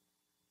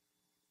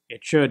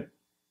 It should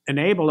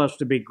enable us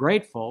to be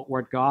grateful for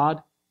what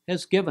God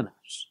has given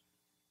us.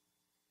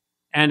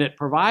 And it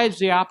provides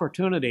the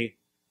opportunity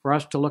for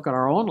us to look at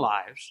our own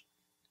lives,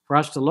 for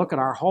us to look at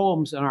our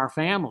homes and our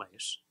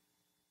families.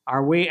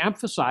 Are we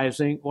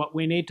emphasizing what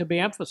we need to be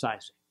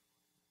emphasizing?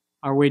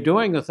 Are we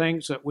doing the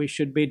things that we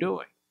should be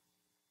doing?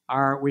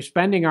 Are we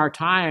spending our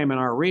time and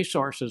our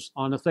resources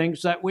on the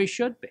things that we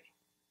should be?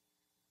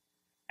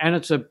 And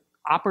it's an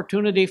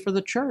opportunity for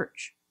the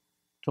church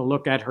to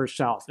look at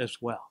herself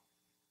as well.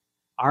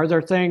 Are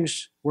there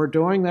things we're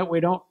doing that we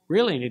don't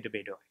really need to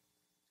be doing?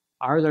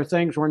 Are there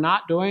things we're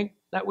not doing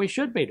that we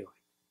should be doing?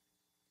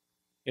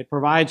 It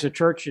provides the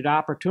church an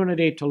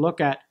opportunity to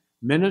look at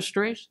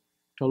ministries,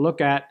 to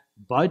look at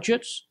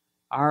budgets.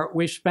 Are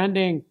we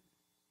spending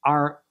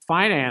our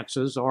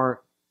finances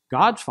or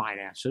God's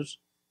finances?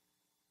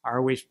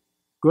 Are we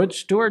good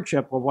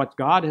stewardship of what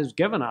God has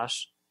given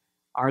us?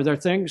 Are there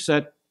things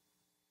that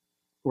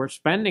we're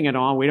spending it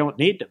on we don't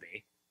need to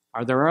be?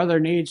 Are there other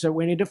needs that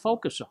we need to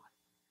focus on?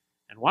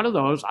 And one of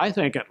those, I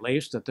think at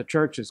least, that the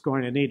church is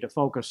going to need to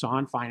focus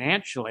on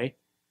financially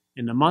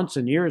in the months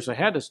and years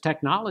ahead is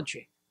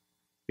technology,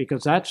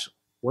 because that's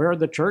where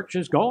the church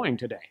is going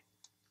today.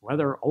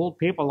 Whether old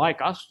people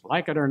like us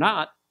like it or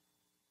not,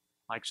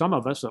 like some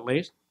of us at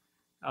least,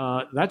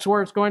 that's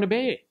where it's going to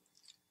be.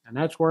 And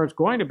that's where it's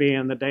going to be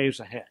in the days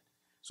ahead.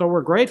 So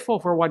we're grateful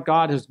for what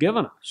God has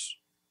given us,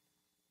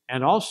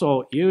 and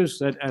also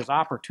use it as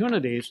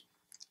opportunities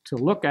to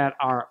look at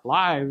our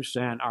lives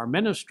and our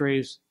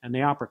ministries and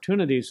the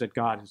opportunities that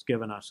God has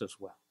given us as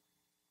well.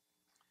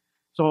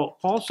 So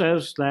Paul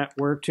says that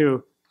we're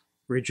to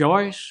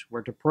rejoice,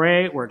 we're to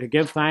pray, we're to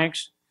give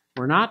thanks.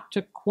 We're not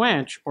to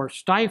quench or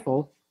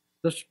stifle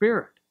the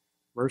Spirit.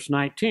 Verse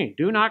 19,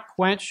 do not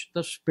quench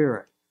the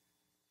Spirit.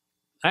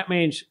 That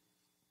means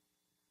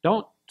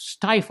don't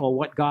stifle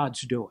what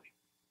God's doing,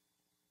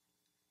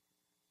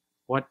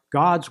 what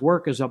God's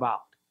work is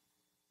about.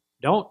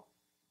 Don't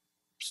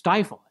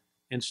stifle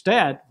it.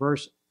 Instead,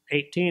 verse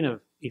 18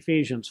 of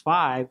Ephesians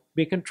 5,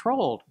 be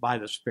controlled by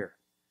the Spirit.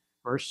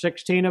 Verse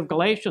 16 of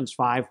Galatians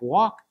 5,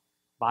 walk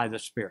by the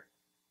Spirit.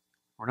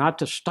 We're not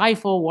to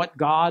stifle what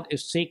God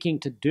is seeking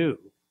to do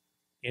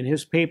in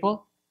His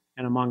people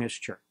and among His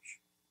church.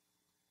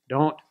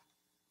 Don't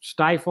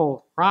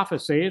stifle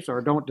prophecies, or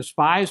don't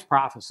despise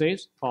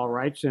prophecies. Paul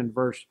writes in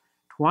verse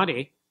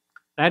 20,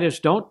 that is,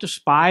 don't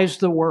despise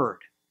the word.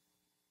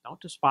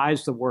 Don't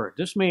despise the word.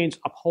 This means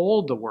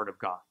uphold the word of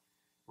God,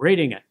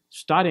 reading it,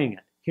 studying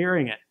it,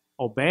 hearing it,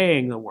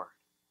 obeying the word.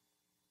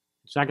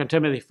 2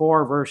 Timothy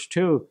 4, verse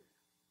 2,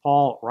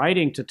 Paul,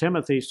 writing to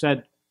Timothy,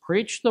 said,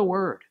 preach the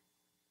word.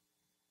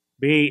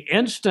 Be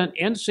instant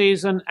in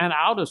season and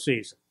out of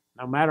season.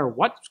 No matter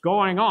what's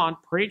going on,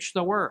 preach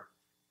the word.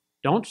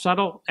 Don't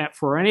settle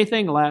for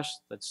anything less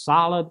than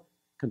solid,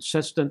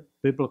 consistent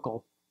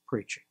biblical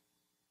preaching.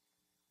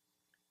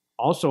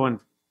 Also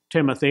in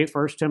Timothy,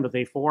 1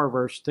 Timothy 4,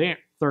 verse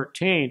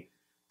 13,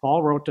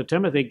 Paul wrote to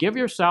Timothy, give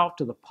yourself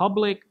to the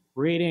public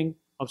reading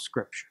of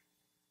Scripture.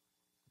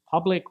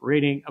 Public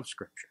reading of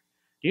Scripture.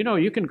 Do you know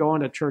you can go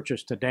into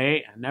churches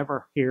today and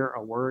never hear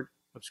a word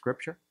of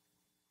Scripture?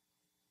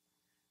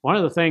 One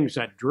of the things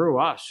that drew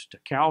us to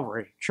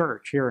Calvary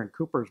Church here in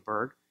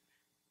Coopersburg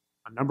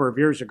a number of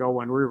years ago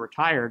when we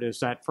retired is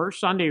that first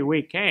Sunday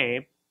we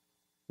came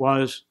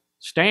was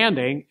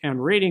standing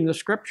and reading the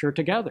Scripture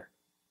together.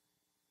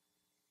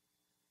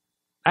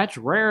 That's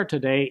rare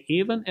today,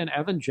 even in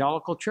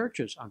evangelical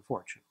churches,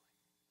 unfortunately.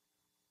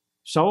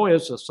 So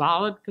is the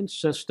solid,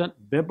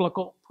 consistent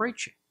biblical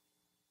preaching.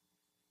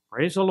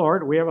 Praise the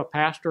Lord, we have a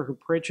pastor who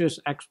preaches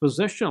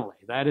expositionally.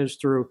 That is,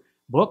 through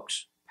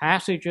books,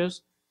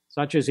 passages,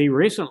 such as he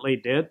recently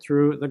did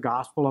through the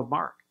Gospel of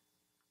Mark.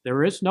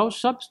 There is no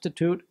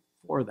substitute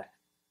for that.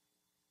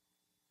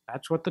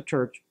 That's what the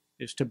church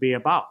is to be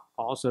about.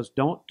 Paul says,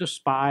 don't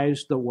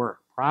despise the word.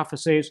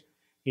 Prophecies,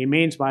 he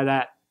means by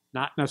that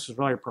not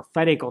necessarily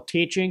prophetical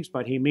teachings,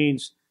 but he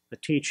means the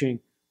teaching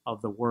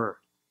of the word.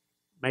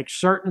 Make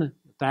certain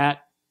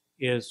that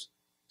is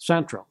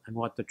central in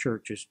what the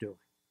church is doing.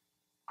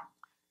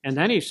 And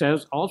then he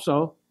says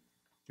also,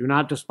 do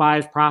not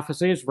despise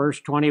prophecies, verse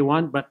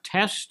 21, but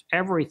test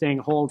everything,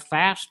 hold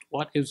fast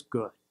what is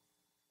good.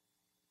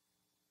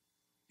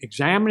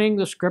 Examining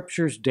the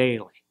Scriptures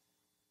daily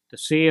to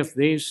see if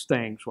these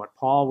things, what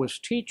Paul was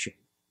teaching,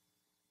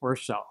 were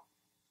so.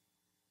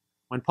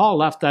 When Paul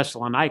left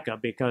Thessalonica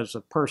because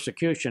of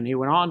persecution, he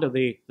went on to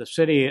the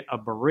city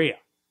of Berea,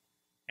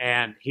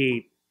 and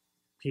he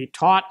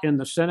taught in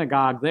the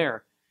synagogue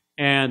there.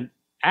 And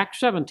Acts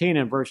 17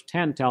 and verse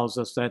 10 tells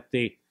us that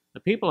the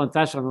people in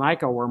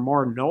Thessalonica were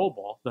more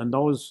noble than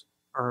those,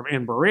 or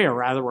in Berea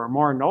rather, were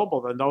more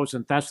noble than those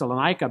in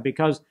Thessalonica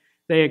because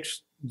they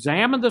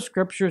examined the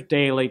Scriptures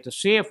daily to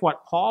see if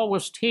what Paul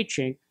was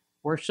teaching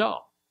were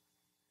so.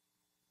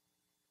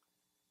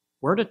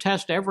 We're to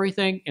test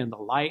everything in the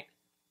light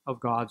of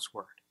God's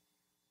Word.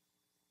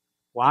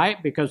 Why?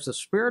 Because the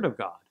Spirit of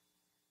God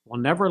will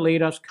never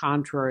lead us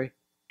contrary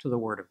to the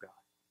Word of God.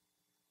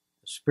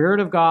 The Spirit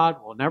of God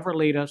will never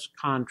lead us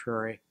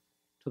contrary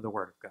to the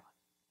Word of God.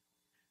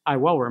 I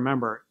well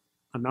remember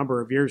a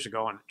number of years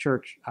ago in a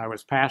church I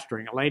was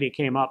pastoring, a lady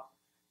came up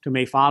to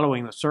me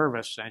following the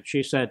service, and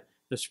she said,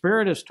 the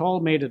Spirit has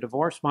told me to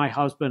divorce my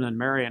husband and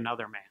marry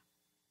another man.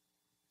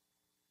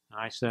 And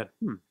I said,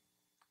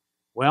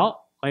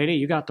 well, lady,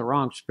 you got the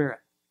wrong spirit.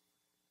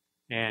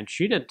 And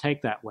she didn't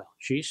take that well.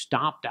 She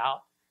stomped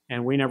out,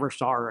 and we never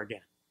saw her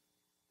again.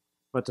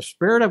 But the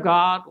Spirit of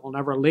God will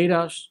never lead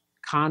us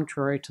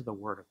contrary to the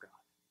Word of God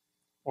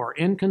or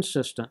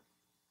inconsistent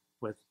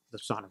with the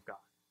Son of God.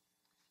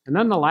 And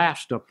then the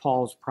last of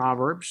Paul's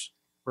Proverbs,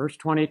 verse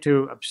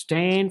 22,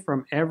 abstain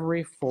from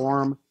every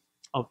form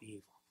of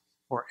evil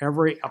or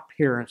every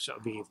appearance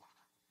of evil.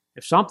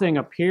 If something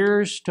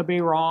appears to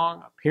be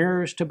wrong,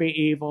 appears to be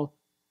evil,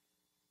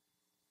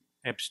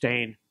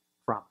 abstain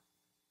from it.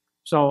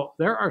 So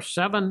there are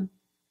 7,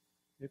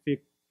 if you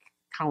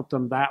count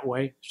them that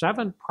way,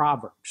 7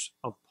 proverbs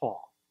of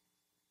Paul,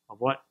 of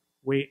what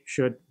we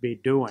should be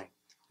doing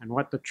and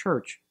what the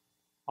church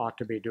ought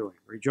to be doing.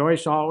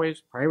 Rejoice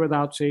always, pray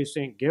without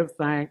ceasing, give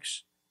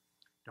thanks.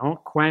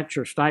 Don't quench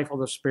or stifle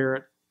the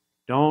Spirit.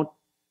 Don't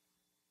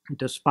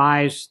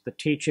despise the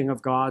teaching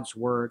of God's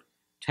word.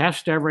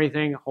 Test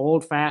everything,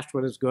 hold fast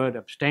what is good,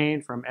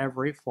 abstain from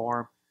every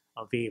form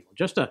of evil.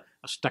 Just a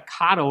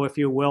staccato, if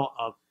you will,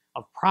 of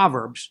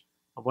Proverbs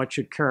of what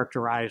should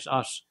characterize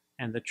us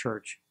and the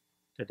church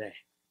today.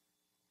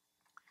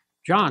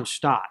 John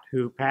Stott,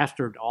 who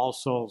pastored All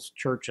Souls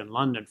Church in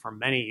London for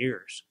many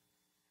years,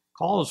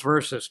 calls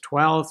verses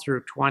 12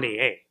 through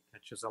 28,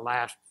 which is the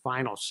last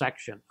final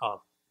section of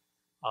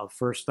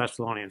 1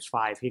 Thessalonians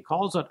 5. He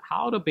calls it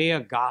How to Be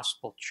a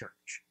Gospel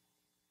Church.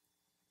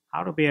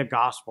 How to be a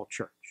gospel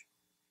church.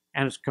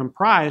 And it's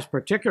comprised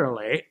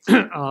particularly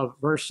of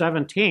verse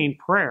 17,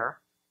 prayer,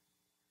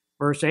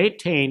 verse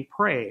 18,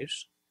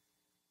 praise,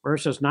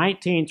 verses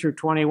 19 through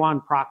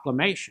 21,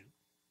 proclamation,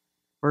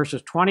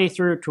 verses 20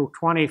 through to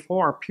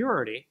 24,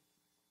 purity,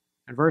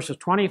 and verses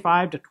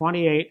 25 to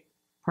 28,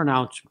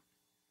 pronouncement.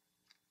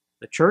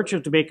 The church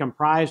is to be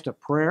comprised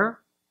of prayer,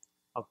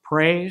 of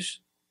praise,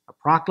 of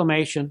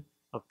proclamation,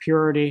 of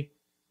purity,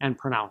 and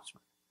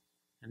pronouncement.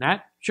 And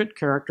that should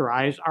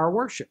characterize our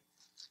worship.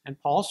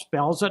 And Paul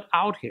spells it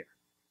out here.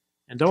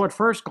 And though at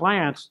first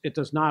glance it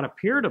does not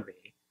appear to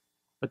be,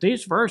 but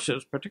these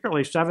verses,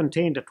 particularly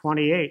 17 to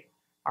 28,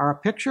 are a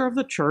picture of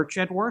the church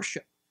at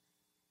worship,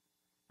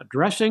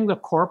 addressing the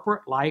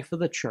corporate life of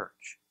the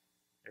church.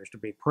 There's to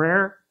be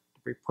prayer,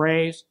 to be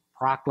praise,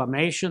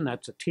 proclamation,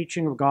 that's a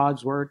teaching of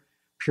God's word,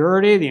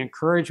 purity, the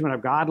encouragement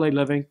of godly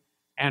living,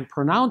 and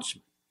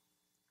pronouncement,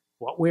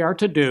 what we are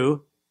to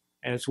do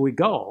as we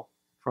go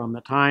from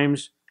the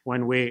times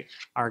when we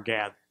are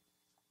gathered.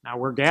 Now,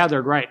 we're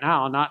gathered right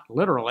now, not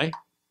literally,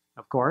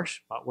 of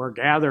course, but we're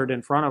gathered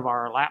in front of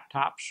our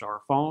laptops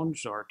or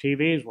phones or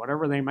TVs,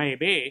 whatever they may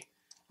be,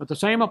 but the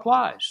same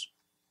applies.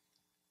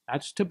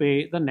 That's to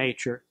be the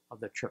nature of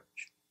the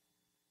church.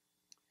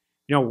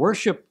 You know,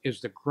 worship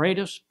is the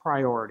greatest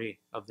priority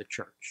of the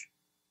church.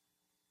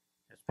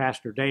 As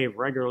Pastor Dave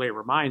regularly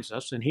reminds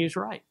us, and he's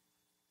right,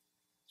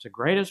 it's the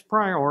greatest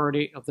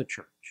priority of the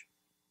church.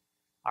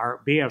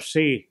 Our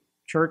BFC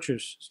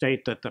churches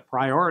state that the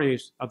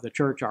priorities of the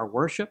church are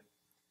worship,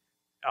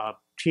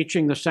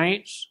 teaching the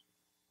saints,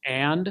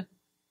 and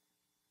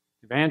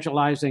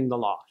evangelizing the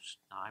lost.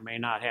 Now, I may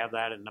not have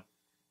that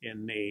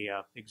in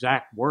the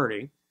exact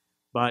wording,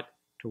 but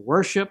to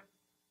worship,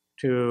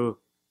 to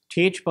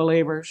teach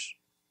believers,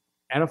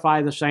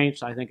 edify the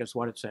saints, I think is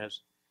what it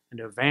says, and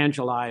to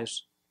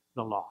evangelize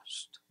the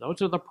lost.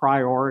 Those are the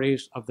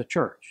priorities of the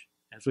church.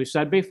 As we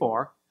said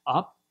before,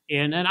 up,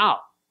 in, and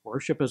out.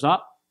 Worship is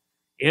up,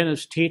 in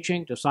is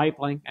teaching,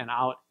 discipling, and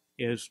out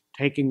is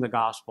taking the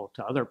gospel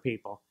to other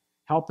people,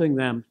 helping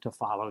them to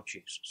follow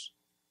Jesus.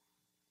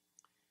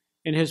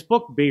 In his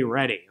book, Be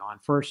Ready, on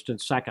 1st and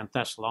 2nd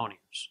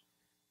Thessalonians,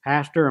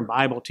 pastor and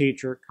Bible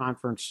teacher,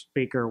 conference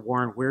speaker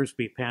Warren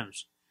Wiersbe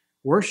pens,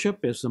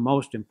 worship is the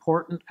most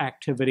important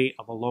activity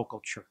of a local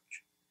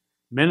church.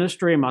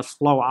 Ministry must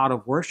flow out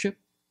of worship,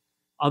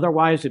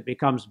 otherwise it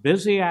becomes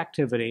busy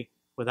activity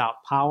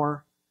without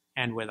power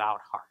and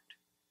without heart.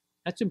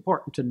 That's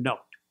important to note.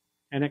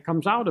 And it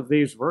comes out of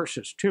these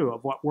verses, too,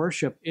 of what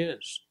worship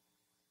is.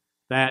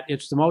 That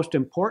it's the most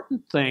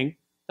important thing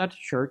that a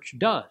church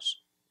does.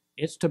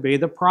 It's to be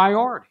the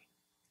priority.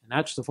 And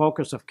that's the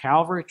focus of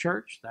Calvary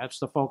Church. That's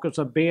the focus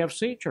of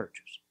BFC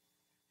churches.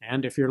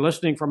 And if you're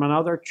listening from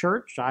another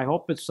church, I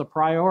hope it's the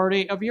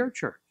priority of your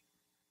church.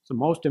 It's the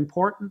most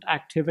important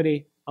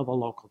activity of a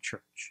local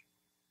church.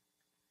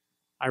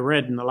 I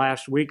read in the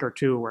last week or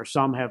two where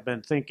some have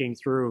been thinking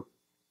through,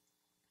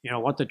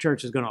 what the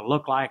church is going to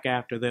look like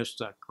after this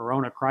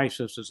corona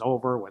crisis is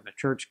over, when the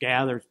church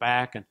gathers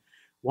back. And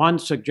one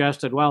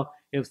suggested, well,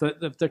 if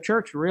the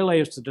church really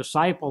is to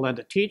disciple and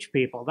to teach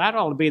people, that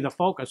ought to be the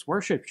focus.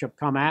 Worship should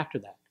come after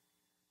that.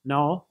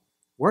 No,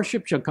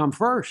 worship should come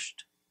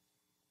first.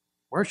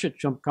 Worship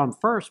should come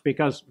first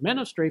because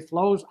ministry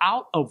flows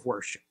out of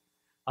worship.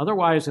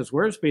 Otherwise, as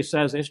Wiersbe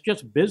says, it's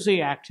just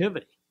busy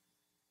activity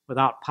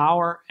without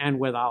power and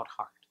without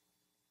heart.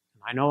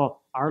 I know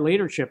our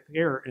leadership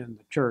here in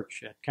the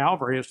church at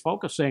Calvary is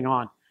focusing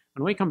on,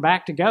 when we come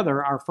back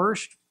together, our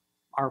first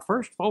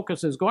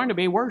focus is going to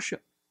be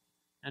worship.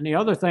 And the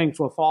other things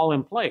will fall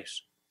in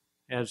place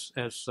as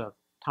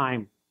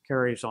time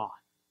carries on.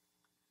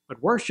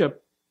 But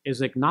worship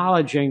is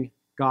acknowledging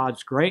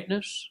God's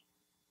greatness,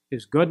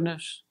 His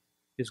goodness,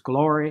 His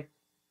glory,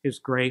 His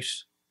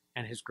grace,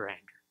 and His grandeur.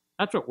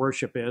 That's what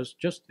worship is,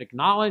 just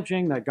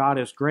acknowledging that God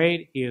is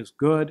great, He is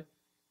good,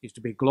 He's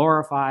to be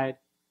glorified,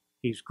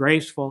 He's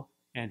graceful,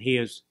 and He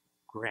is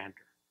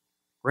grandeur.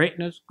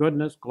 Greatness,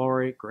 goodness,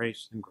 glory,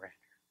 grace, and grandeur.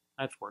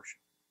 That's worship.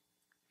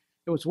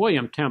 It was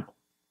William Temple,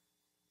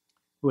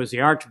 who was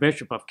the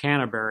Archbishop of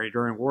Canterbury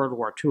during World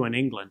War II in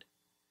England,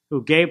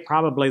 who gave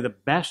probably the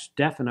best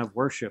definition of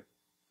worship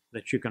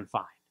that you can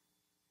find.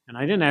 And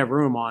I didn't have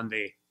room on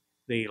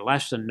the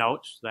lesson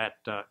notes that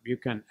you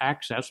can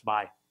access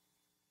by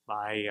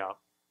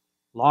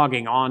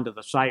logging on to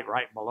the site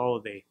right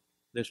below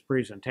this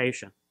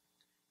presentation.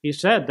 He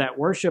said that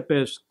worship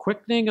is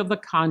quickening of the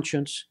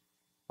conscience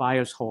by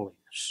his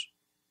holiness.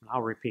 And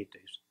I'll repeat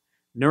these.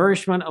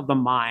 Nourishment of the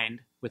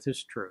mind with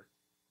his truth.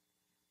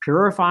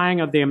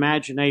 Purifying of the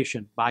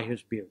imagination by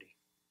his beauty.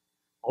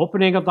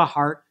 Opening of the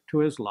heart to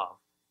his love.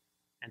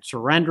 And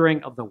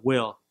surrendering of the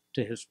will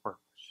to his purpose.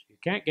 You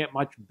can't get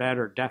much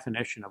better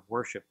definition of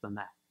worship than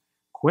that.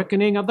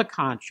 Quickening of the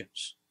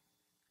conscience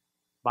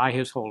by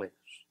his holiness.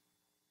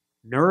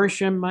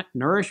 Nourishment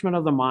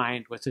of the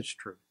mind with his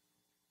truth.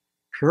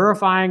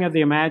 Purifying of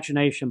the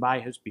imagination by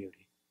his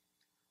beauty.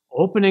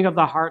 Opening of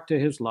the heart to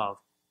his love.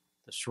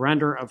 The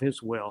surrender of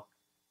his will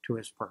to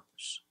his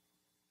purpose.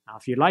 Now,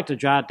 if you'd like to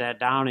jot that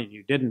down and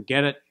you didn't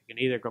get it, you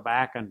can either go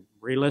back and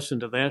re-listen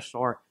to this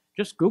or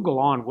just Google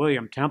on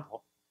William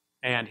Temple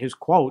and his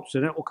quotes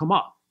and it will come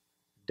up.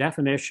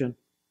 Definition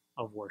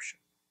of worship.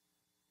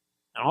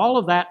 And all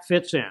of that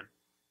fits in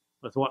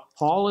with what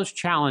Paul is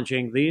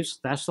challenging these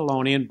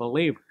Thessalonian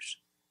believers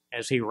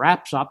as he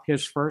wraps up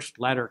his first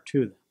letter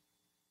to them.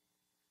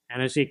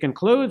 And as he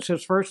concludes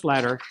his first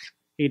letter,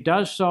 he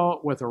does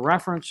so with a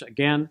reference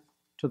again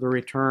to the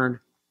return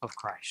of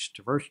Christ.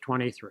 Verse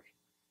 23.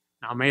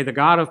 Now may the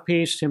God of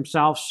peace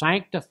himself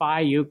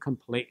sanctify you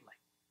completely.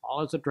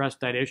 Paul has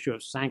addressed that issue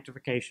of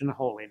sanctification and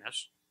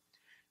holiness.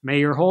 May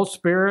your whole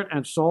spirit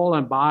and soul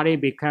and body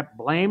be kept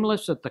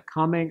blameless at the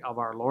coming of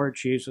our Lord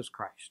Jesus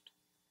Christ.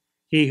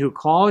 He who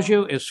calls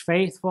you is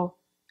faithful,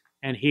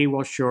 and he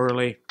will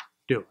surely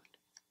do it.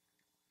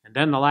 And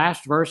then the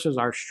last verses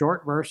are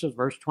short verses.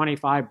 Verse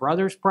 25,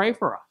 brothers, pray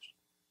for us.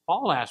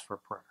 Paul asked for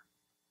prayer,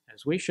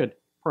 as we should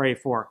pray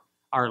for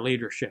our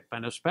leadership,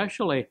 and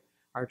especially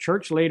our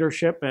church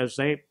leadership as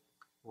they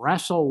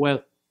wrestle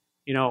with,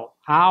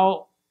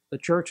 how the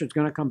church is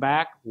going to come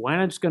back, when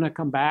it's going to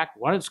come back,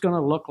 what it's going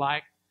to look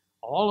like,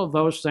 all of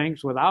those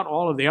things without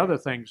all of the other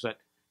things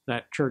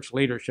that church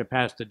leadership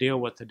has to deal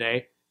with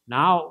today.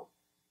 Now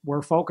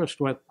we're focused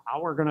with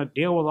how we're going to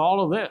deal with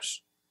all of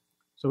this.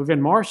 So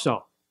even more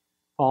so,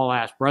 Paul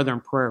asked, brethren,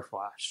 prayer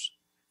for us.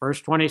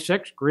 Verse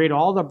 26, greet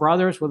all the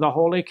brothers with a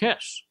holy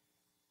kiss.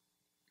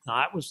 Now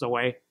that was the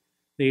way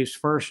these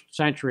first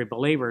century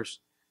believers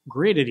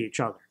greeted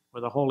each other,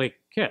 with a holy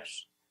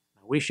kiss.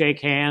 Now, we shake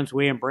hands,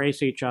 we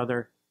embrace each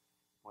other.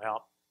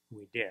 Well,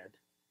 we did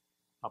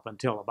up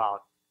until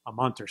about a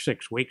month or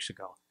 6 weeks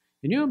ago.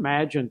 Can you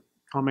imagine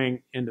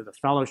coming into the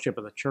fellowship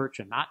of the church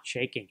and not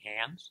shaking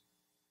hands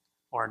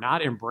or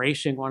not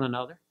embracing one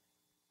another?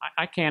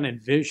 I can't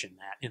envision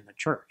that in the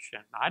church.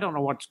 And I don't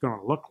know what it's going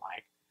to look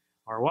like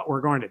or what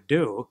we're going to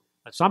do,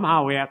 but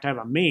somehow we have to have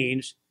a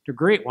means to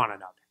greet one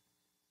another.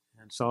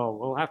 And so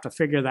we'll have to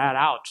figure that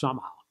out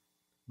somehow.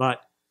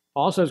 But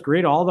Paul says,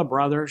 greet all the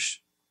brothers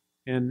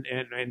in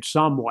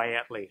some way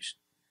at least.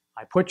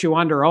 I put you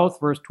under oath,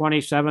 verse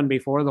 27,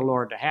 before the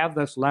Lord, to have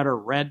this letter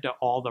read to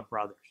all the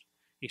brothers.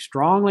 He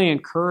strongly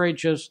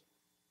encourages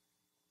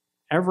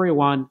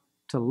everyone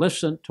to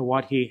listen to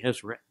what he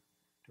has written,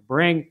 to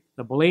bring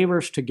the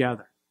believers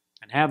together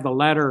and have the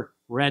letter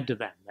read to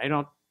them. They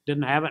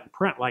didn't have it in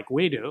print like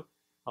we do,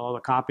 all the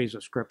copies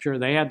of Scripture.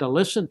 They had to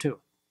listen to it.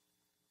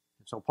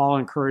 And so Paul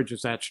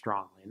encourages that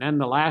strongly. And then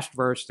the last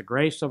verse, the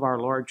grace of our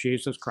Lord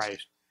Jesus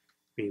Christ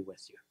be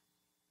with you.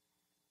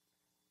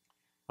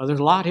 Well, there's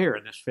a lot here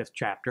in this 5th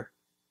chapter.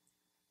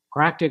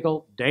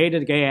 Practical,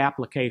 day-to-day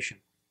application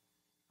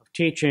of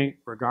teaching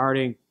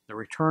regarding the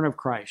return of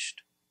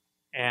Christ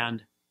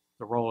and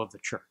the role of the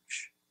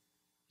church.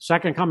 The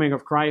second coming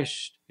of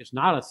Christ is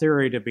not a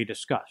theory to be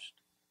discussed,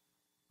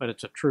 but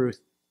it's a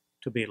truth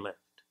to be lived.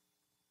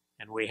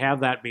 And we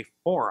have that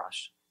before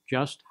us,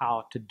 just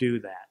how to do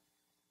that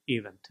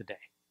even today.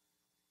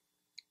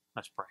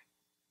 Let's pray.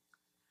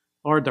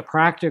 Lord, the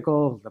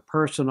practical, the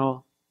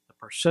personal,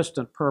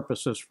 persistent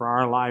purposes for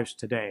our lives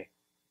today,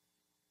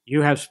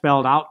 you have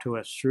spelled out to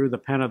us through the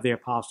pen of the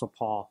Apostle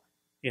Paul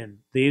in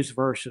these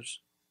verses,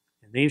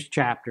 in these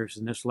chapters,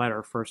 in this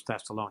letter, 1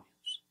 Thessalonians.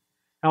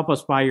 Help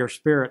us by your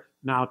Spirit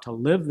now to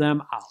live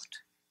them out.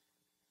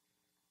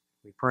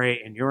 We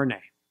pray in your name,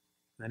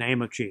 in the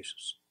name of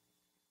Jesus.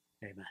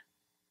 Amen.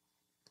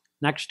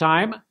 Next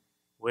time,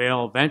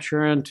 we'll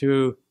venture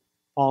into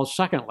Paul's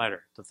second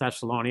letter to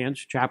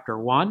Thessalonians, chapter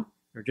 1.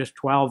 They're just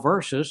 12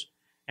 verses.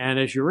 And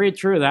as you read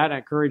through that, I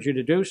encourage you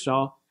to do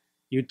so.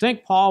 You'd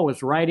think Paul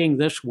was writing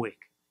this week.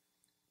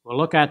 We'll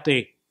look at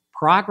the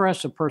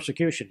progress of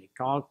persecution.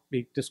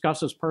 He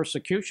discusses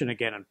persecution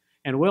again,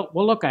 and we'll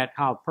look at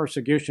how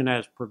persecution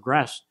has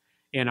progressed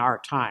in our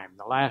time,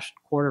 the last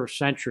quarter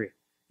century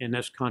in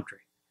this country.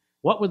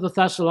 What would the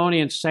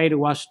Thessalonians say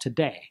to us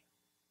today?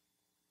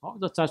 What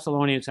would the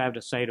Thessalonians have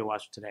to say to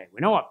us today? We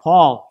know what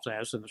Paul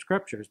says in the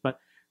Scriptures, but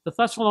if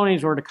the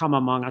Thessalonians were to come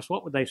among us,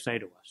 what would they say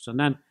to us? And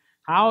then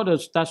how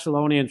does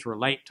Thessalonians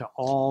relate to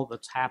all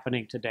that's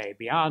happening today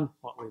beyond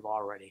what we've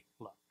already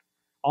looked?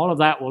 All of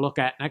that we'll look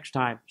at next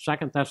time,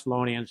 2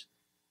 Thessalonians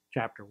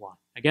chapter 1.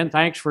 Again,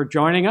 thanks for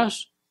joining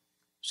us.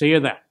 See you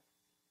then.